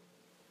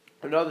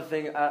 Another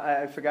thing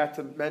I forgot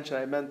to mention,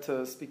 I meant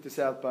to speak this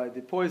out by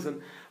the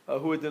poison,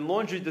 who had done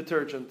laundry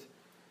detergent.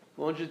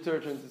 Laundry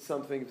detergent is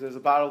something, if there's a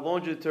bottle of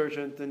laundry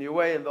detergent in your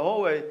way, in the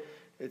hallway,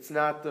 it's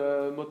not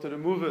mutter to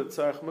move it,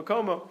 tzarech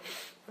makoma,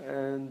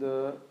 and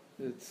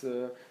it's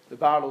the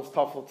bottle is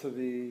tafel to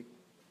the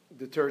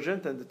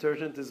detergent, and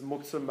detergent is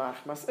muktzah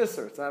machmas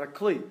isser. It's not a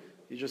kli.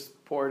 You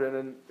just pour it in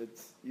and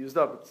it's used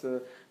up. It's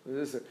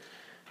isser.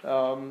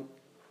 I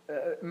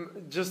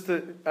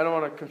don't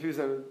want to confuse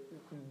them.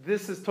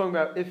 This is talking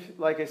about if,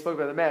 like I spoke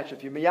about the match,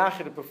 if you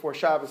miyachid it before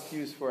Shabbos to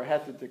use for a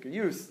hetetic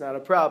use, not a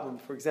problem.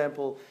 For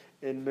example,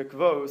 in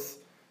mikvos,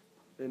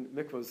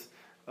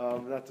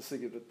 not the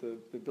sigid, but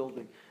the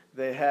building,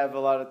 they have a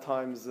lot of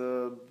times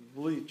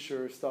bleach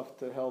or stuff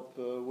to help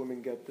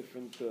women get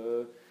different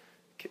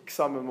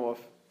ksamim off.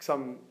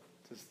 Some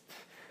just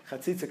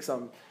chatzitza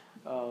ksam,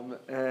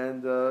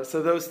 and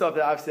so those stuff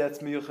that obviously that's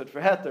miyuchad for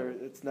heter.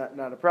 It's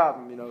not a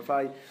problem. You know, if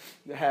I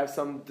have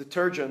some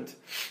detergent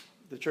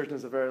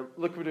is a very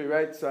liquidy,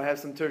 right? So I have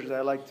some detergent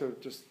I like to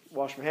just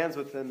wash my hands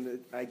with,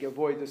 and I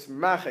avoid this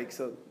machik.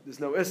 So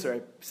there's no isser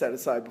I set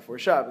aside before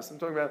Shabbos. I'm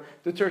talking about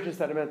detergents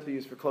that are meant to be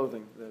used for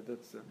clothing.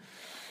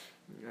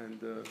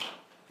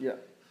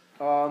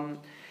 The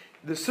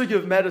sugya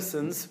of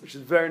medicines, which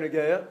is very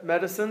negeya,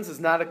 medicines is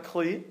not a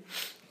kli.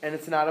 And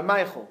it's not a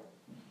meichel.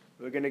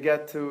 We're going to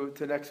get to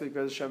next week,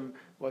 Hashem,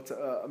 what's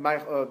a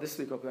meichel. This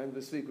week, at the end of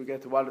this week, we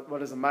get to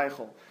what is a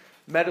meichel.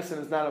 Medicine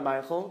is not a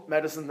meichel.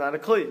 Medicine is not a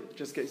kli. It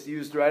just gets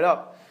used right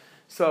up.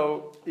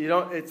 So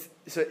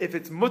so if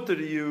it's mutter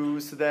to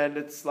use, then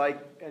it's like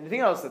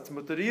anything else that's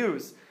mutter to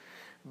use.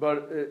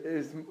 But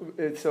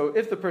so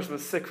if the person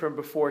was sick from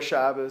before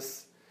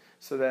Shabbos,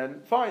 so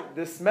then fine.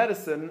 This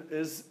medicine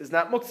is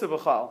not muktzah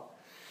b'chal.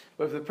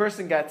 But if the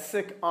person got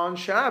sick on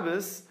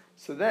Shabbos,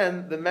 so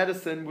then the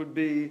medicine would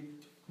be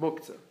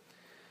muktzah.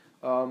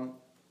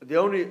 The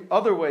only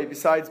other way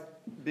besides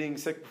being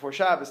sick before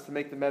Shabbos to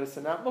make the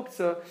medicine not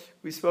muktzah,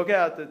 we spoke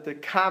out that the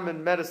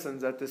common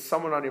medicines, that there's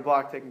someone on your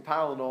block taking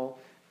Tylenol,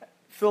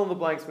 fill in the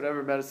blanks,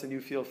 whatever medicine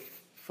you feel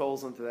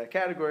falls into that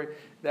category,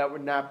 that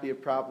would not be a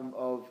problem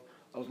of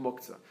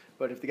muktzah.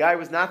 But if the guy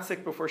was not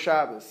sick before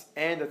Shabbos,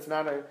 and it's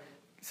not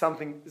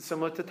something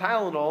similar to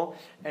Tylenol,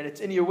 and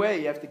it's in your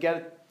way, you have to get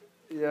it,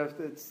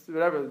 it's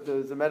whatever,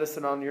 there's a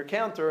medicine on your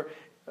counter,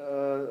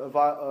 a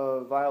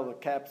vial, a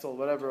capsule,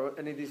 whatever,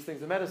 any of these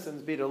things, the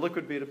medicines, be it a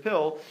liquid, be it a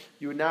pill,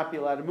 you would not be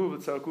allowed to move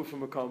it, so kufa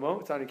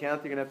makomo, it's on your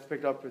counter, you're going to have to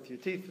pick it up with your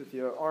teeth, with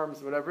your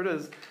arms, whatever it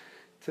is,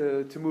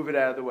 to move it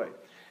out of the way.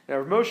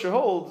 Now, if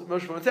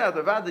Moshe points out,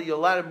 that you're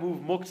allowed to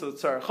move muktzah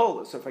tzar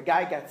chola. So if a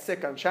guy got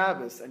sick on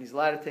Shabbos and he's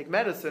allowed to take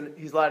medicine,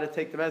 he's allowed to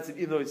take the medicine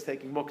even though he's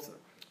taking muktzah.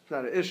 It's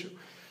not an issue.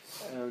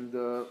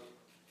 And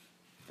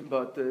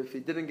but if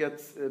he didn't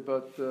get,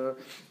 if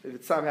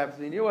it's something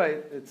happens in your way,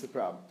 it's a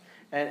problem.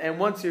 And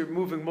once you're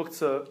moving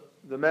muktzah,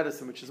 the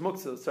medicine, which is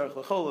muktzah tzarich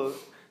lechola,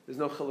 there's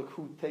no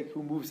chiluk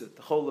who moves it.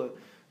 The chola,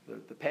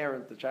 the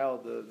parent, the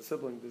child, the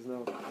sibling. There's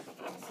no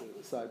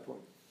side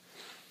point.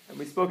 And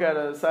we spoke at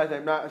a side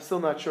thing. I'm still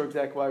not sure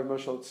exactly why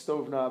Moshe holds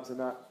stove knobs and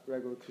not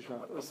regular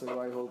kishma isser.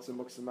 Why he holds the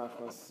muktzah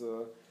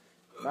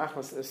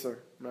machmas isser.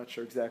 I'm not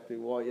sure exactly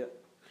why yet.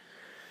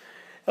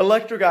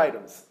 Electric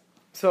items.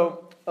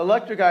 So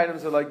electric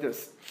items are like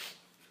this.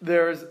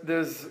 There's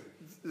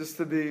just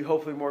to be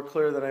hopefully more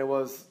clear than I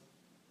was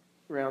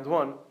round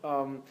one.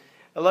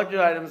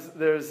 Electric items.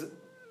 There's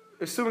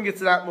assuming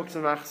it's not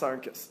muktzah machmas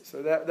arnkis.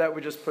 So that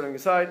we're just putting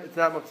aside. It's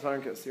not muktzah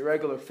arnkis. Your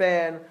regular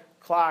fan,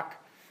 clock,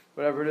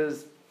 whatever it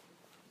is.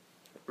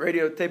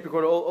 Radio, tape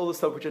recorder, all the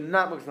stuff which are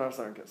not muktzah machmas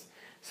arnkis.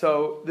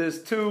 So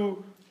there's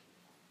two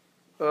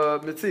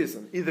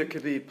mitziasim. Either it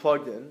could be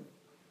plugged in,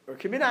 or it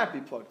can not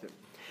be plugged in.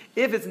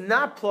 If it's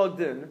not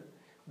plugged in,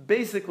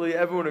 basically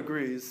everyone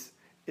agrees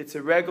it's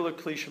a regular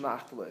kli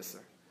shemach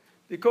l'eser.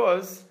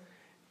 Because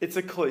it's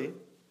a kli,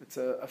 it's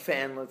a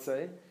fan, let's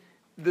say.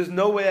 There's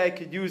no way I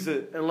could use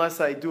it unless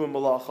I do a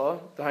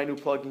malacha, the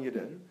hainu plugging it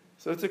in.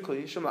 So it's a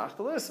kli shemach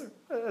l'eser.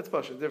 That's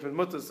pasha, different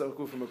mutas of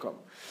gufa makom.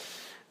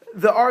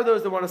 There are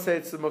those that want to say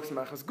it's the muktzah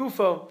machmas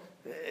gufo.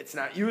 It's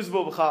not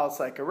usable b'chal, it's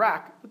like a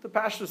rack. But the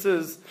pashtus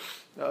is,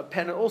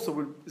 pen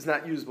also is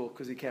not usable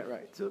because you can't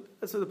write. So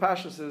that's what the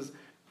pashtus is.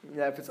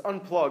 Yeah, if it's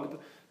unplugged,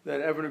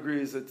 then everyone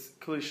agrees it's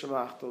kli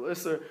shemach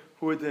l'eser.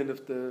 Who would then,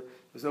 if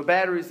there's no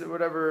batteries,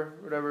 whatever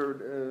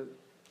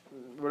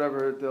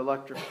whatever the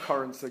electric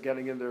currents are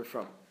getting in there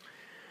from.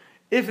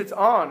 If it's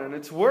on and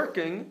it's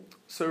working,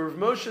 so Rav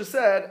Moshe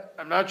said,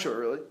 I'm not sure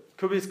really,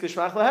 could be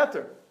kishmach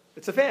leheter.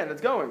 It's a fan,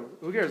 it's going.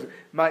 Who cares?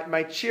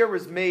 My chair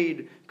was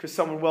made because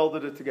someone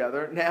welded it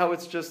together. Now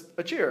it's just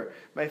a chair.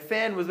 My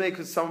fan was made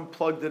because someone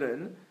plugged it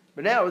in,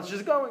 but now it's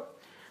just going.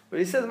 But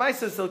he says, my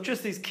says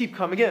electricities keep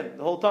coming in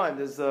the whole time.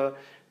 There's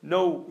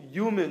no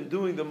human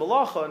doing the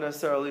malacha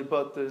necessarily,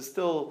 but there's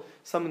still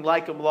something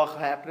like a malacha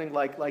happening,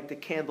 like the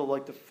candle,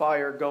 like the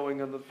fire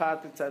going on the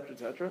pot, etc.,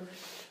 etc.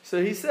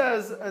 So he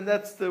says, and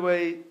that's the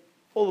way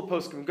all the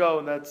posts can go,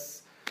 and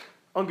that's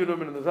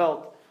ungenommen in the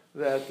Welt,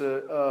 that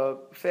the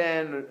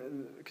fan,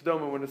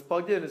 kedoma, when it's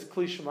plugged in, is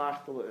kli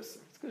shemach l'isser.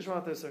 It's kli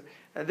shemach l'isser.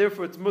 And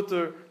therefore it's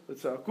mutter,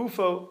 l'tzarech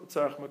gufo,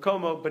 l'tzarech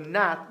makomo, but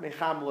not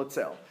mecham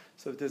l'tzel.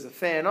 So if there's a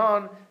fan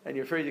on, and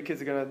you're afraid your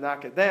kids are going to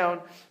knock it down,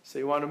 so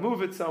you want to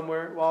move it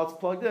somewhere while it's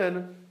plugged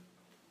in,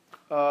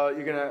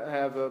 you're going to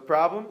have a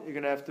problem. You're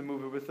going to have to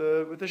move it with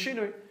a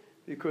shinui,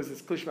 because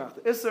it's kli shemach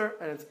l'isser,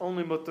 and it's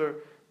only mutter,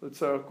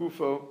 l'tzarech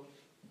gufo,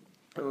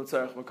 and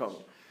l'tzarech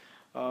makomo.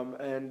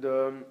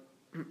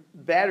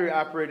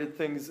 Battery-operated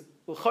things,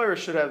 l'chayr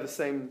should have the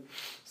same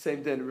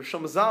din. Rosh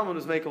Zalman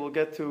was making, we'll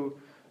get to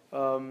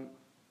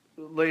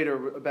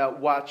later about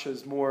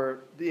watches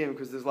more,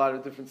 because there's a lot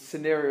of different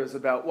scenarios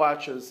about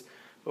watches.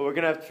 What we're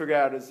going to have to figure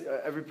out is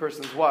every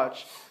person's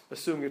watch,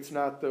 assuming it's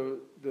not the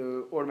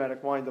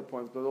automatic wind-up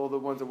ones, but all the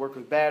ones that work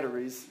with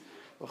batteries,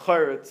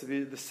 l'chayr to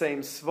be the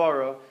same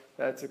svara,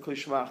 that's a kli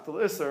shemach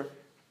l'isser.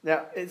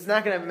 Now, it's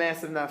not going to have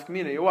massive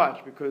nafkamina, your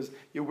watch, because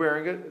you're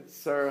wearing it, it's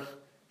sarach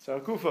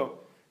kufo.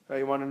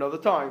 You want to know the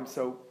time,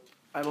 so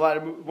I'm allowed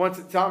to move. Once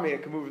it's on me, I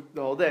can move it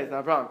the whole day. It's not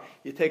a problem.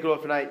 You take it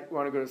off at night, you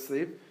want to go to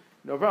sleep,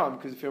 no problem,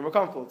 because if you're more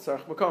comfortable, it's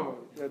sarach makomo.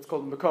 It's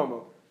called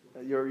makomo,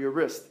 your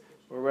wrist,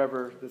 or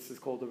wherever this is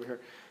called over here.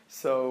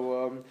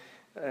 So,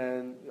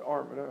 and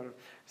arm, whatever.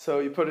 So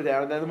you put it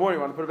down, and then in the morning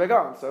you want to put it back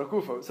on, so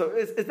kufo. So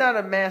it's not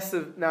a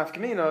massive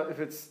nafkamina if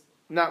it's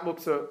not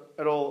muktzah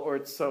at all, or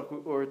it's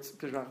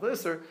kishmach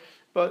l'isser.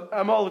 But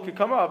amal could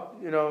come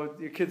up,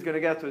 your kid's going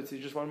to get to it, so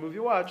you just want to move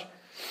your watch.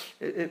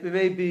 It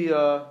may be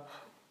kli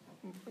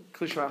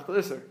shemach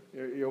l'isser,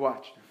 your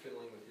watch. You're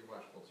fiddling with your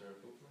watch called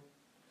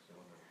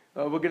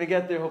Sarah. We're going to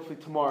get there hopefully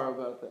tomorrow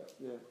about that.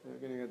 Yeah,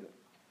 we're going to get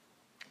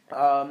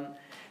there.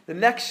 The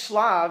next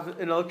shlav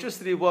in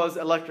electricity was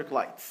electric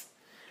lights.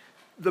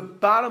 The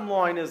bottom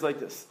line is like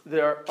this.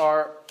 There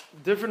are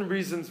different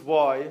reasons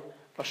why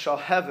a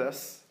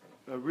shalheves,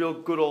 a real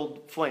good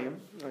old flame,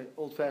 right,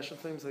 old-fashioned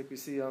flames like we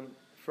see on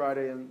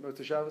Friday and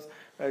Motzei Shabbos.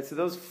 Right, so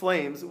those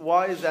flames,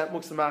 why is that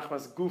muktzah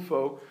machmas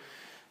gufo?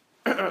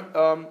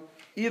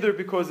 Either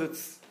because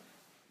it's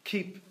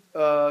keep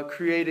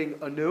creating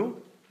anew.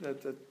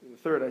 That's a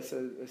third. I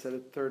said a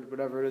third,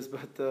 whatever it is,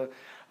 but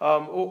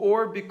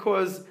or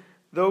because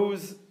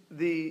those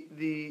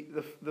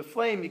the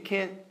flame you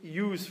can't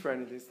use for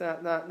anything. It's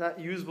not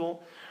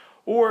usable,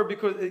 or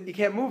because you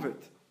can't move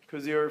it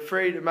because you're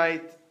afraid it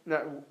might.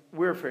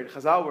 We're afraid.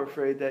 Chazal were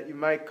afraid that you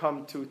might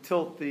come to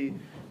tilt the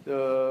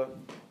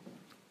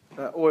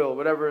oil,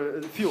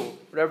 whatever the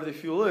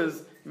fuel is,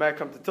 you might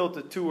come to tilt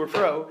it to or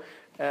fro,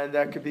 and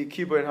that could be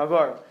kibbur and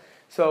havar.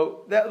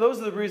 So those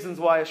are the reasons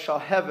why a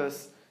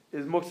shalheves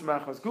is muktzah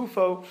machmas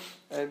gufo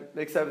and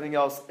makes everything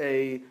else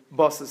a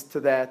buses to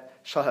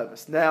that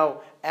shalheves.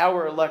 Now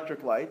our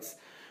electric lights,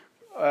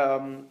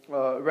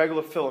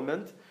 regular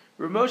filament.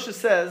 Rav Moshe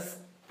says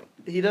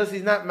he's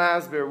not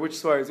masber which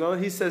svar he's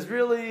going. He says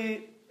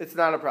really it's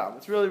not a problem.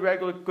 It's really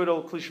regular good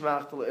old kli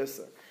shemach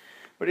l'isser.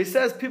 But he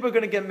says people are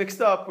going to get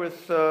mixed up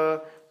with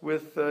ner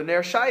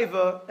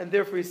shaiva, and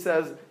therefore he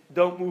says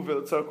don't move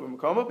it tzarku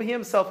makoma. But he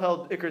himself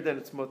held ikar then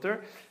it's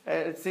mutter,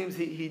 and it seems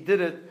he did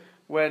it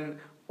when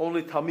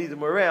only talmidim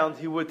were around.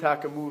 He would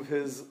taka move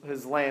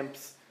his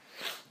lamps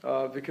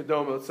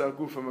v'kedoma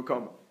tzarku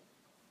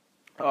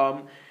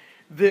makoma.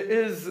 There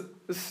is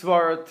a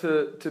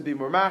svara to be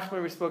more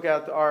machmer. We spoke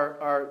out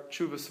our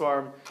tshuva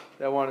svarim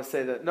that want to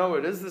say that no,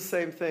 it is the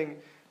same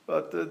thing,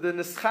 but the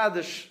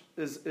nischadish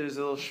is a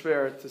little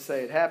schwer to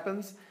say it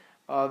happens,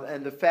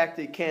 and the fact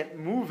that you can't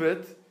move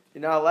it,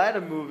 you're not allowed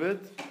to move it,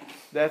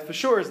 that for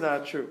sure is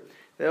not true.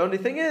 The only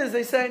thing is,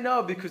 they say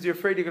no because you're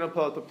afraid you're going to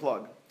pull out the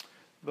plug.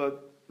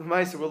 But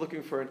Maisa, we're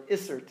looking for an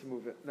isser to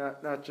move it,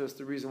 not just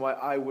the reason why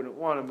I wouldn't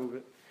want to move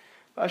it.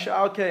 Asha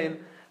Alkain,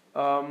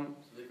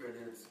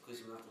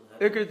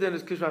 Iker din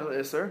is kishmach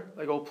isser,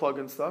 like old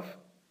plug-in stuff.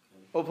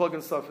 Old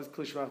plug-in stuff is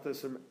kishmach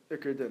isser,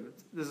 Iker din.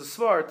 There's a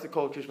svar to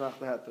call kishmach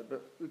heter,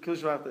 but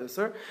kishmach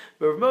isser.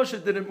 But Rav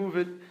Moshe didn't move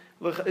it.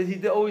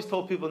 He always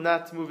told people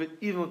not to move it,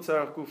 even with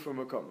tzarach gufo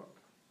makoma,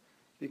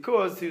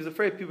 because he was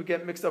afraid people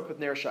get mixed up with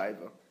ner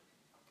shaiva.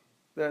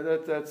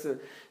 That's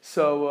it.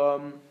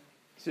 So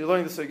you're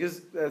learning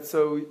this.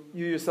 So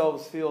you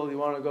yourselves feel you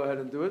want to go ahead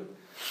and do it.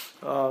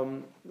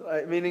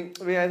 I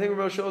think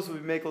Rosh also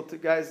would make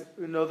guys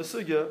who know the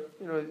sugya.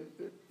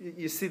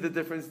 You see the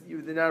difference.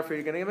 They're not afraid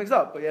you're going to get mixed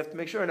up, but you have to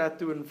make sure not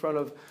to do it in front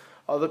of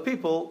other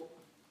people.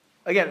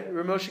 Again,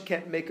 Rav Moshe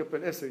can't make up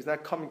an isser. He's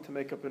not coming to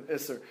make up an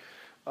isser.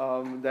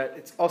 that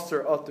it's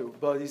Aser Atu.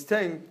 But he's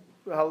saying,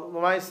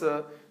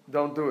 Lamaisa,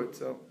 don't do it.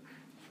 So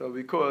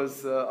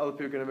because other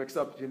people are going to mix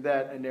up between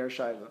that and Ner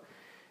Shaiva.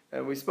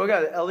 And we spoke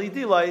out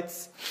LED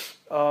lights,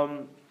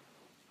 so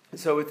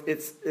it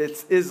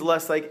is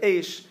less like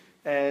Eish,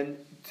 and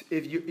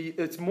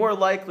it's more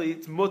likely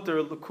it's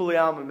mutter l'kuli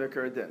alma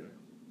mikar din.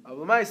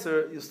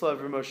 Lamaisa, you still have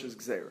Ramosha's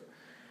Gzeira.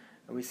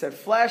 And we said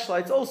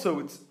flashlights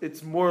also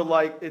it's more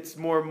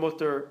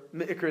mutter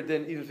mikar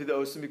din even for the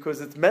osim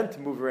because it's meant to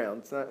move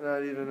around. It's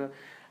not even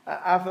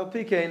Afal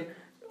Pikain.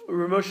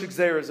 Ramosha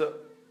Gzeira is a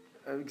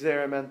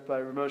Gzeira meant by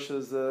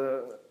Ramosha's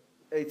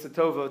Eitz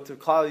Tova to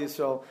Klal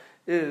Yisrael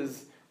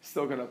is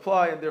still going to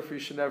apply, and therefore you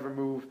should never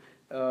move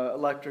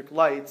electric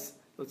lights,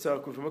 let's say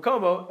from a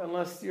komo,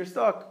 unless you're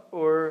stuck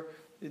or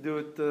you do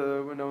it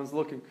when no one's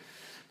looking.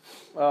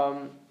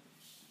 Fine.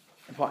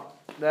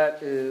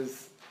 That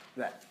is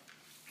that.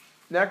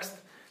 Next,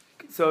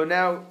 so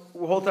now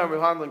the whole time we're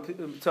handling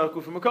tzar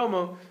gufo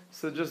makomo.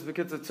 So just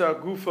because the tzar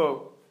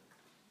gufo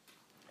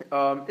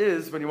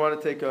is when you want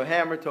to take a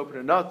hammer to open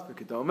a nut, the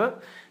kedoma,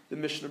 the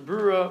Mishnah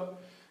Brura,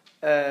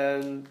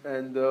 and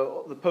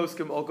the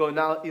poskim all go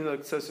now. Even though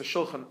it says a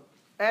shulchan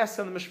asks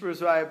on the Mishnah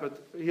Brura's right,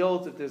 but he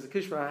holds that there's a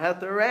klishma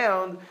hatta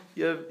around.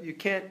 You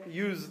can't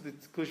use the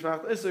klishma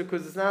hatta iser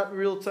because it's not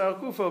real tzar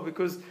gufo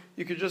because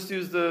you could just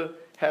use the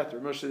hatter.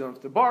 Mostly you don't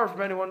have to borrow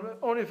from anyone,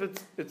 only if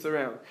it's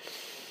around.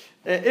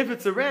 If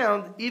it's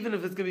around, even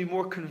if it's going to be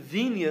more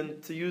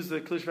convenient to use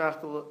the klishma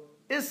hatta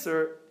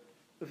iser,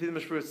 if the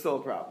Mishnah Brura, it's still a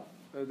problem.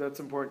 That's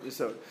important to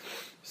say.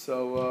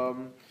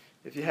 So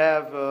if you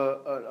have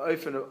an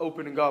oifen of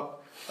opening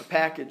up a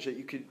package that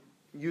you could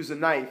use a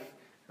knife,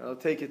 it'll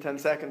take you 10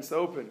 seconds to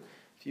open.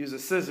 If you use a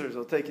scissors,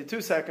 it'll take you 2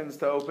 seconds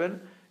to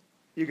open.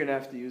 You're going to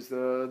have to use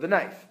the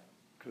knife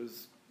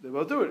because they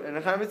will do it. And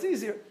at times it's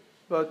easier,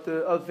 but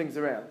other things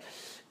around.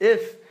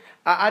 If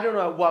I don't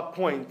know at what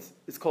point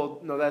it's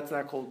called. No, that's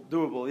not called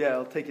doable. Yeah,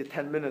 it'll take you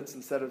 10 minutes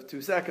instead of 2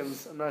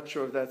 seconds. I'm not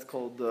sure if that's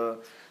called. I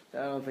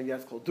don't think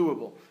that's called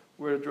doable.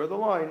 Where to draw the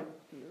line,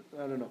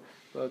 I don't know,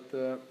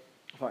 but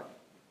fine.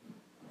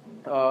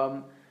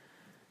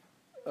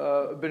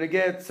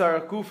 Beneged tzar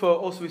gufo,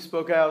 also we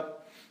spoke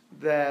out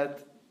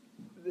that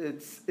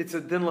it's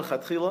a din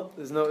l'chatchila.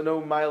 There's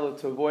no mila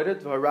to avoid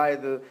it.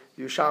 The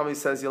Yerushalmi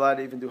says you're allowed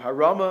to even do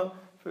harama,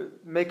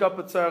 make up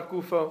a tzar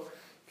gufo,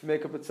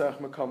 make up a tzar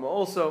makama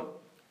also,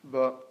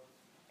 but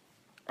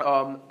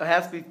it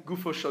has to be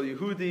gufo shel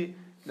Yehudi,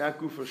 not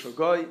gufo shel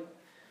goy.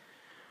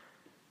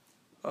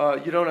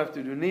 You don't have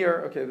to do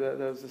near. Okay, that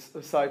was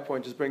a side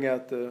point. Just bring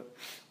out the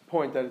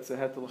point that it's a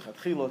heter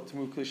l'chatchila to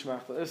move klishma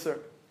hatta iser.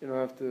 You don't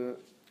have to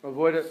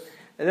avoid it.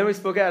 And then we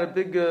spoke out a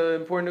big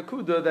important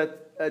akuda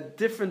that a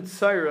different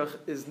tzarech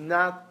is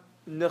not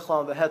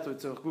nichal the heter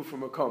tzarech gufo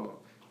makomo.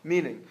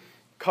 Meaning,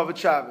 kavod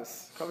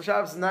Shabbos. Kavod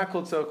Shabbos is not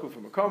called tzarech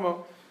gufo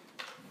makomo.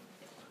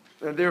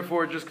 And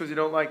therefore, just because you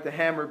don't like the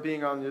hammer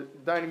being on your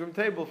dining room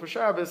table for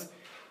Shabbos,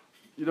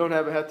 you don't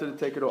have a heter to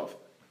take it off.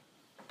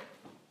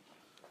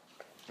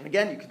 And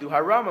again, you could do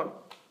harama.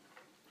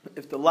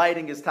 If the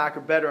lighting is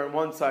taka better on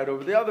one side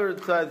over the other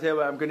side of the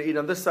table, I'm going to eat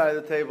on this side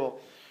of the table.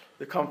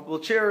 The comfortable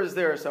chair is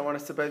there, so I want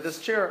to sit by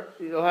this chair.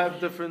 You'll have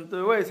different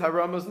ways.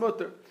 Harama is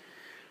mutter.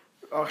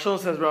 Achshon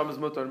says harama is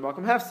mutter and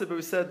Makam Hefsid, but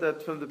we said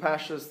that from the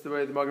Pashas, the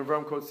way the Magen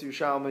Avraham quotes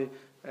Yerushalmi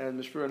and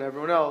Mishpur and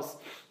everyone else,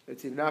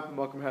 it's even not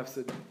Makam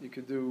Hefsid. You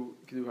could do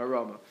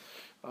harama.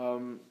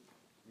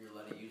 You're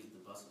allowed to use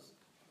the buses.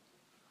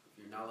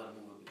 If you're not allowed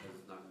to move it because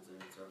it's not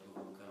considered tzarech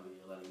gufo makomo,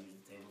 you're allowed to use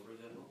the table, for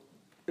example.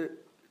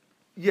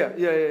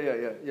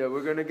 Yeah.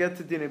 We're going to get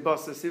to Dine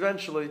Basis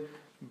eventually,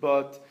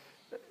 but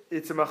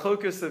it's a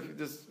machlokus of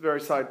this very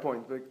side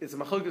point. But it's a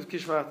machlokus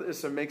kishma hatta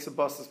iser makes a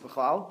basis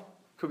b'chlal.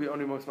 Could be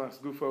only most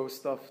gufo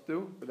stuff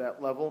too at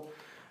that level,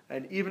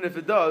 and even if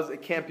it does,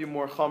 it can't be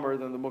more chamer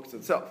than the muktzah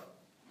itself.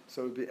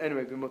 So it would be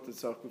anyway be muktzah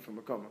itself from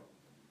makoma.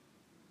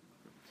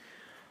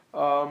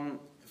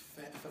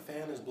 If a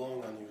fan is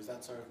blowing on you, is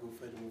that tzarech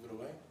gufo to move it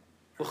away?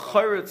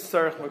 L'chayr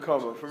tzarech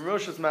makoma. From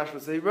Rosh's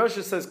mashma, Rosh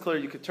says clear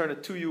you could turn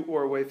it to you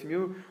or away from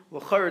you.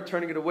 L'chayr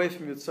turning it away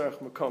from you tzarech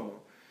makoma.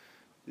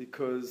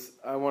 Because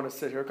I want to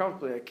sit here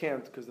comfortably, I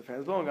can't because the fan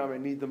is blowing on me. I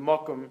need the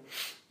makom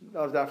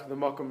of the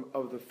makom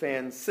of the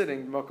fan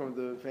sitting. The makom of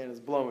the fan is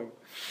blowing.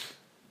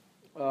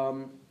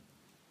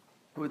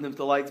 If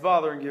the light's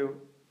bothering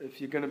you,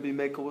 if you're going to be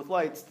makel with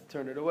lights, to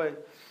turn it away.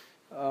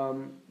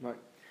 Right.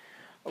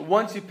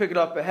 Once you pick it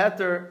up a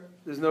heter,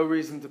 there's no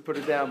reason to put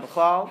it down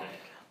b'chlal.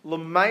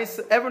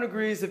 L'maisa, everyone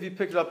agrees if you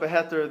picked it up a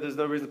heter, there's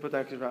no reason to put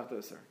down kishma hatta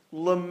iser.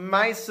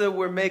 L'maisa,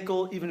 we're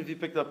makel even if you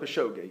picked up a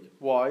shogeg.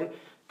 Why?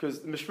 Because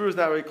the Mishpur is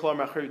not really klar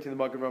machir between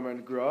the Magen Avraham and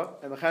the Gra,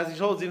 and the Chazon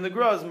holds even the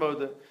Gra is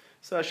moda.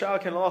 So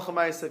Ashal can Allah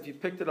Chamaisa, if you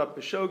picked it up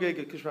a shogeg,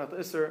 a kishma hatta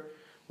iser,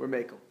 we're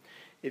makel.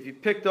 If you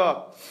picked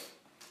up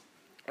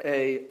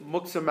a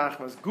muktzah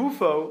machmas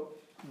gufo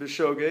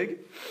b'shogeg,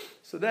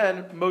 so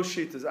then most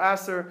sheet is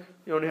aser.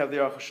 You only have the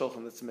Aruch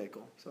HaShulchan that's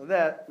makel. So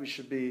that we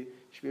should be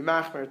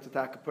machmer to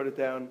taka put it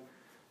down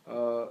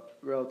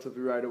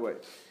relatively right away.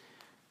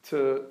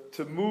 To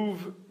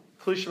move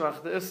klishma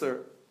hatta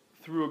iser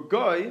through a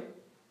goy.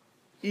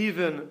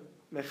 even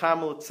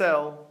mechamel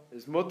etzel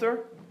is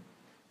mutter.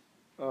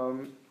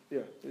 Even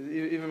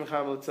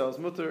mechamel etzel is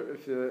mutter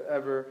if you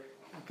ever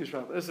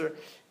klishmach iser.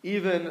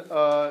 Even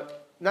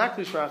not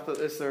klishmach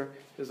iser,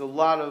 there's a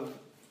lot of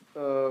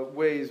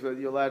ways where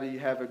you're allowed to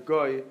have a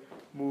goy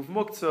move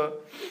muktzah.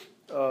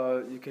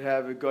 You could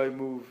have a goy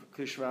move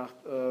klishmach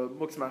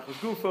muktzah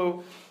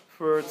gufo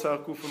for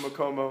tzarach gufo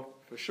makomo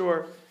for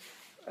sure,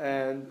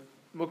 and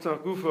muktzah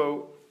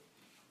gufo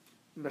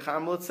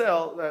mechamel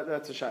etzel,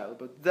 that's a shayla.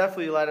 But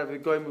definitely you're allowed to have a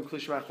goy move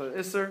klishmach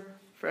iser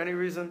for any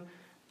reason,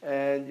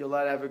 and you're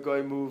allowed to have a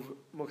goy move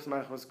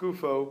muktzah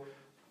gufo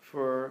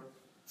for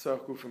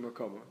tzarach gufo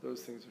makomo.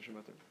 Those things are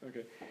shematim.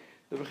 Okay.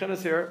 The Bechin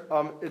is here.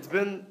 It's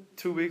been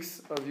 2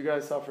 weeks of you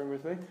guys suffering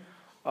with me.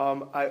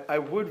 I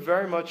would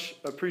very much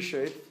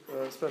appreciate,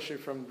 especially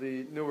from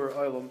the newer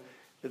Olam,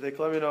 if they could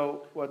let me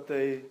know what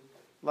they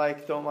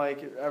like, don't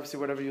like. Obviously,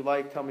 whatever you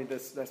like, tell me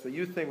that's what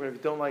you think. Whatever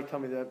you don't like, tell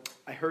me that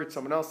I heard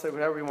someone else say.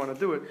 Whatever you want to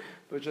do it,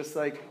 but just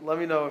like let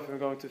me know if I'm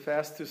going too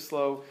fast, too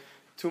slow,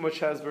 too much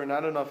hesber,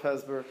 not enough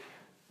hesber,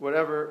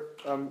 whatever.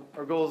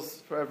 Our goal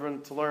is for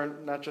everyone to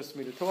learn, not just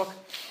me to talk.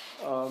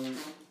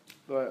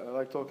 But I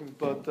like talking.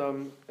 But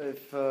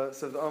if so,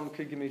 the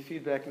could give me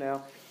feedback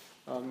now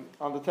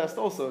on the test.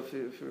 Also, if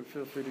you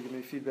feel free to give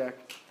me feedback,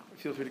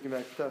 feel free to give me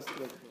back the test.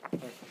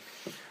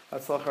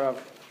 That's all. Other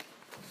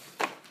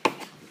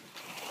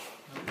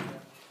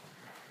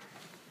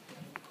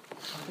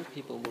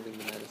people moving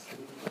the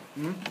medicine.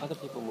 Other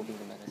people moving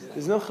the medicine.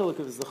 There's no chiluk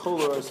if it's the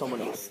choler or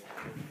someone else.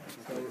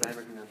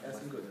 That's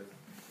good.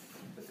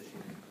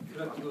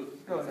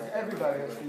 No, everybody has to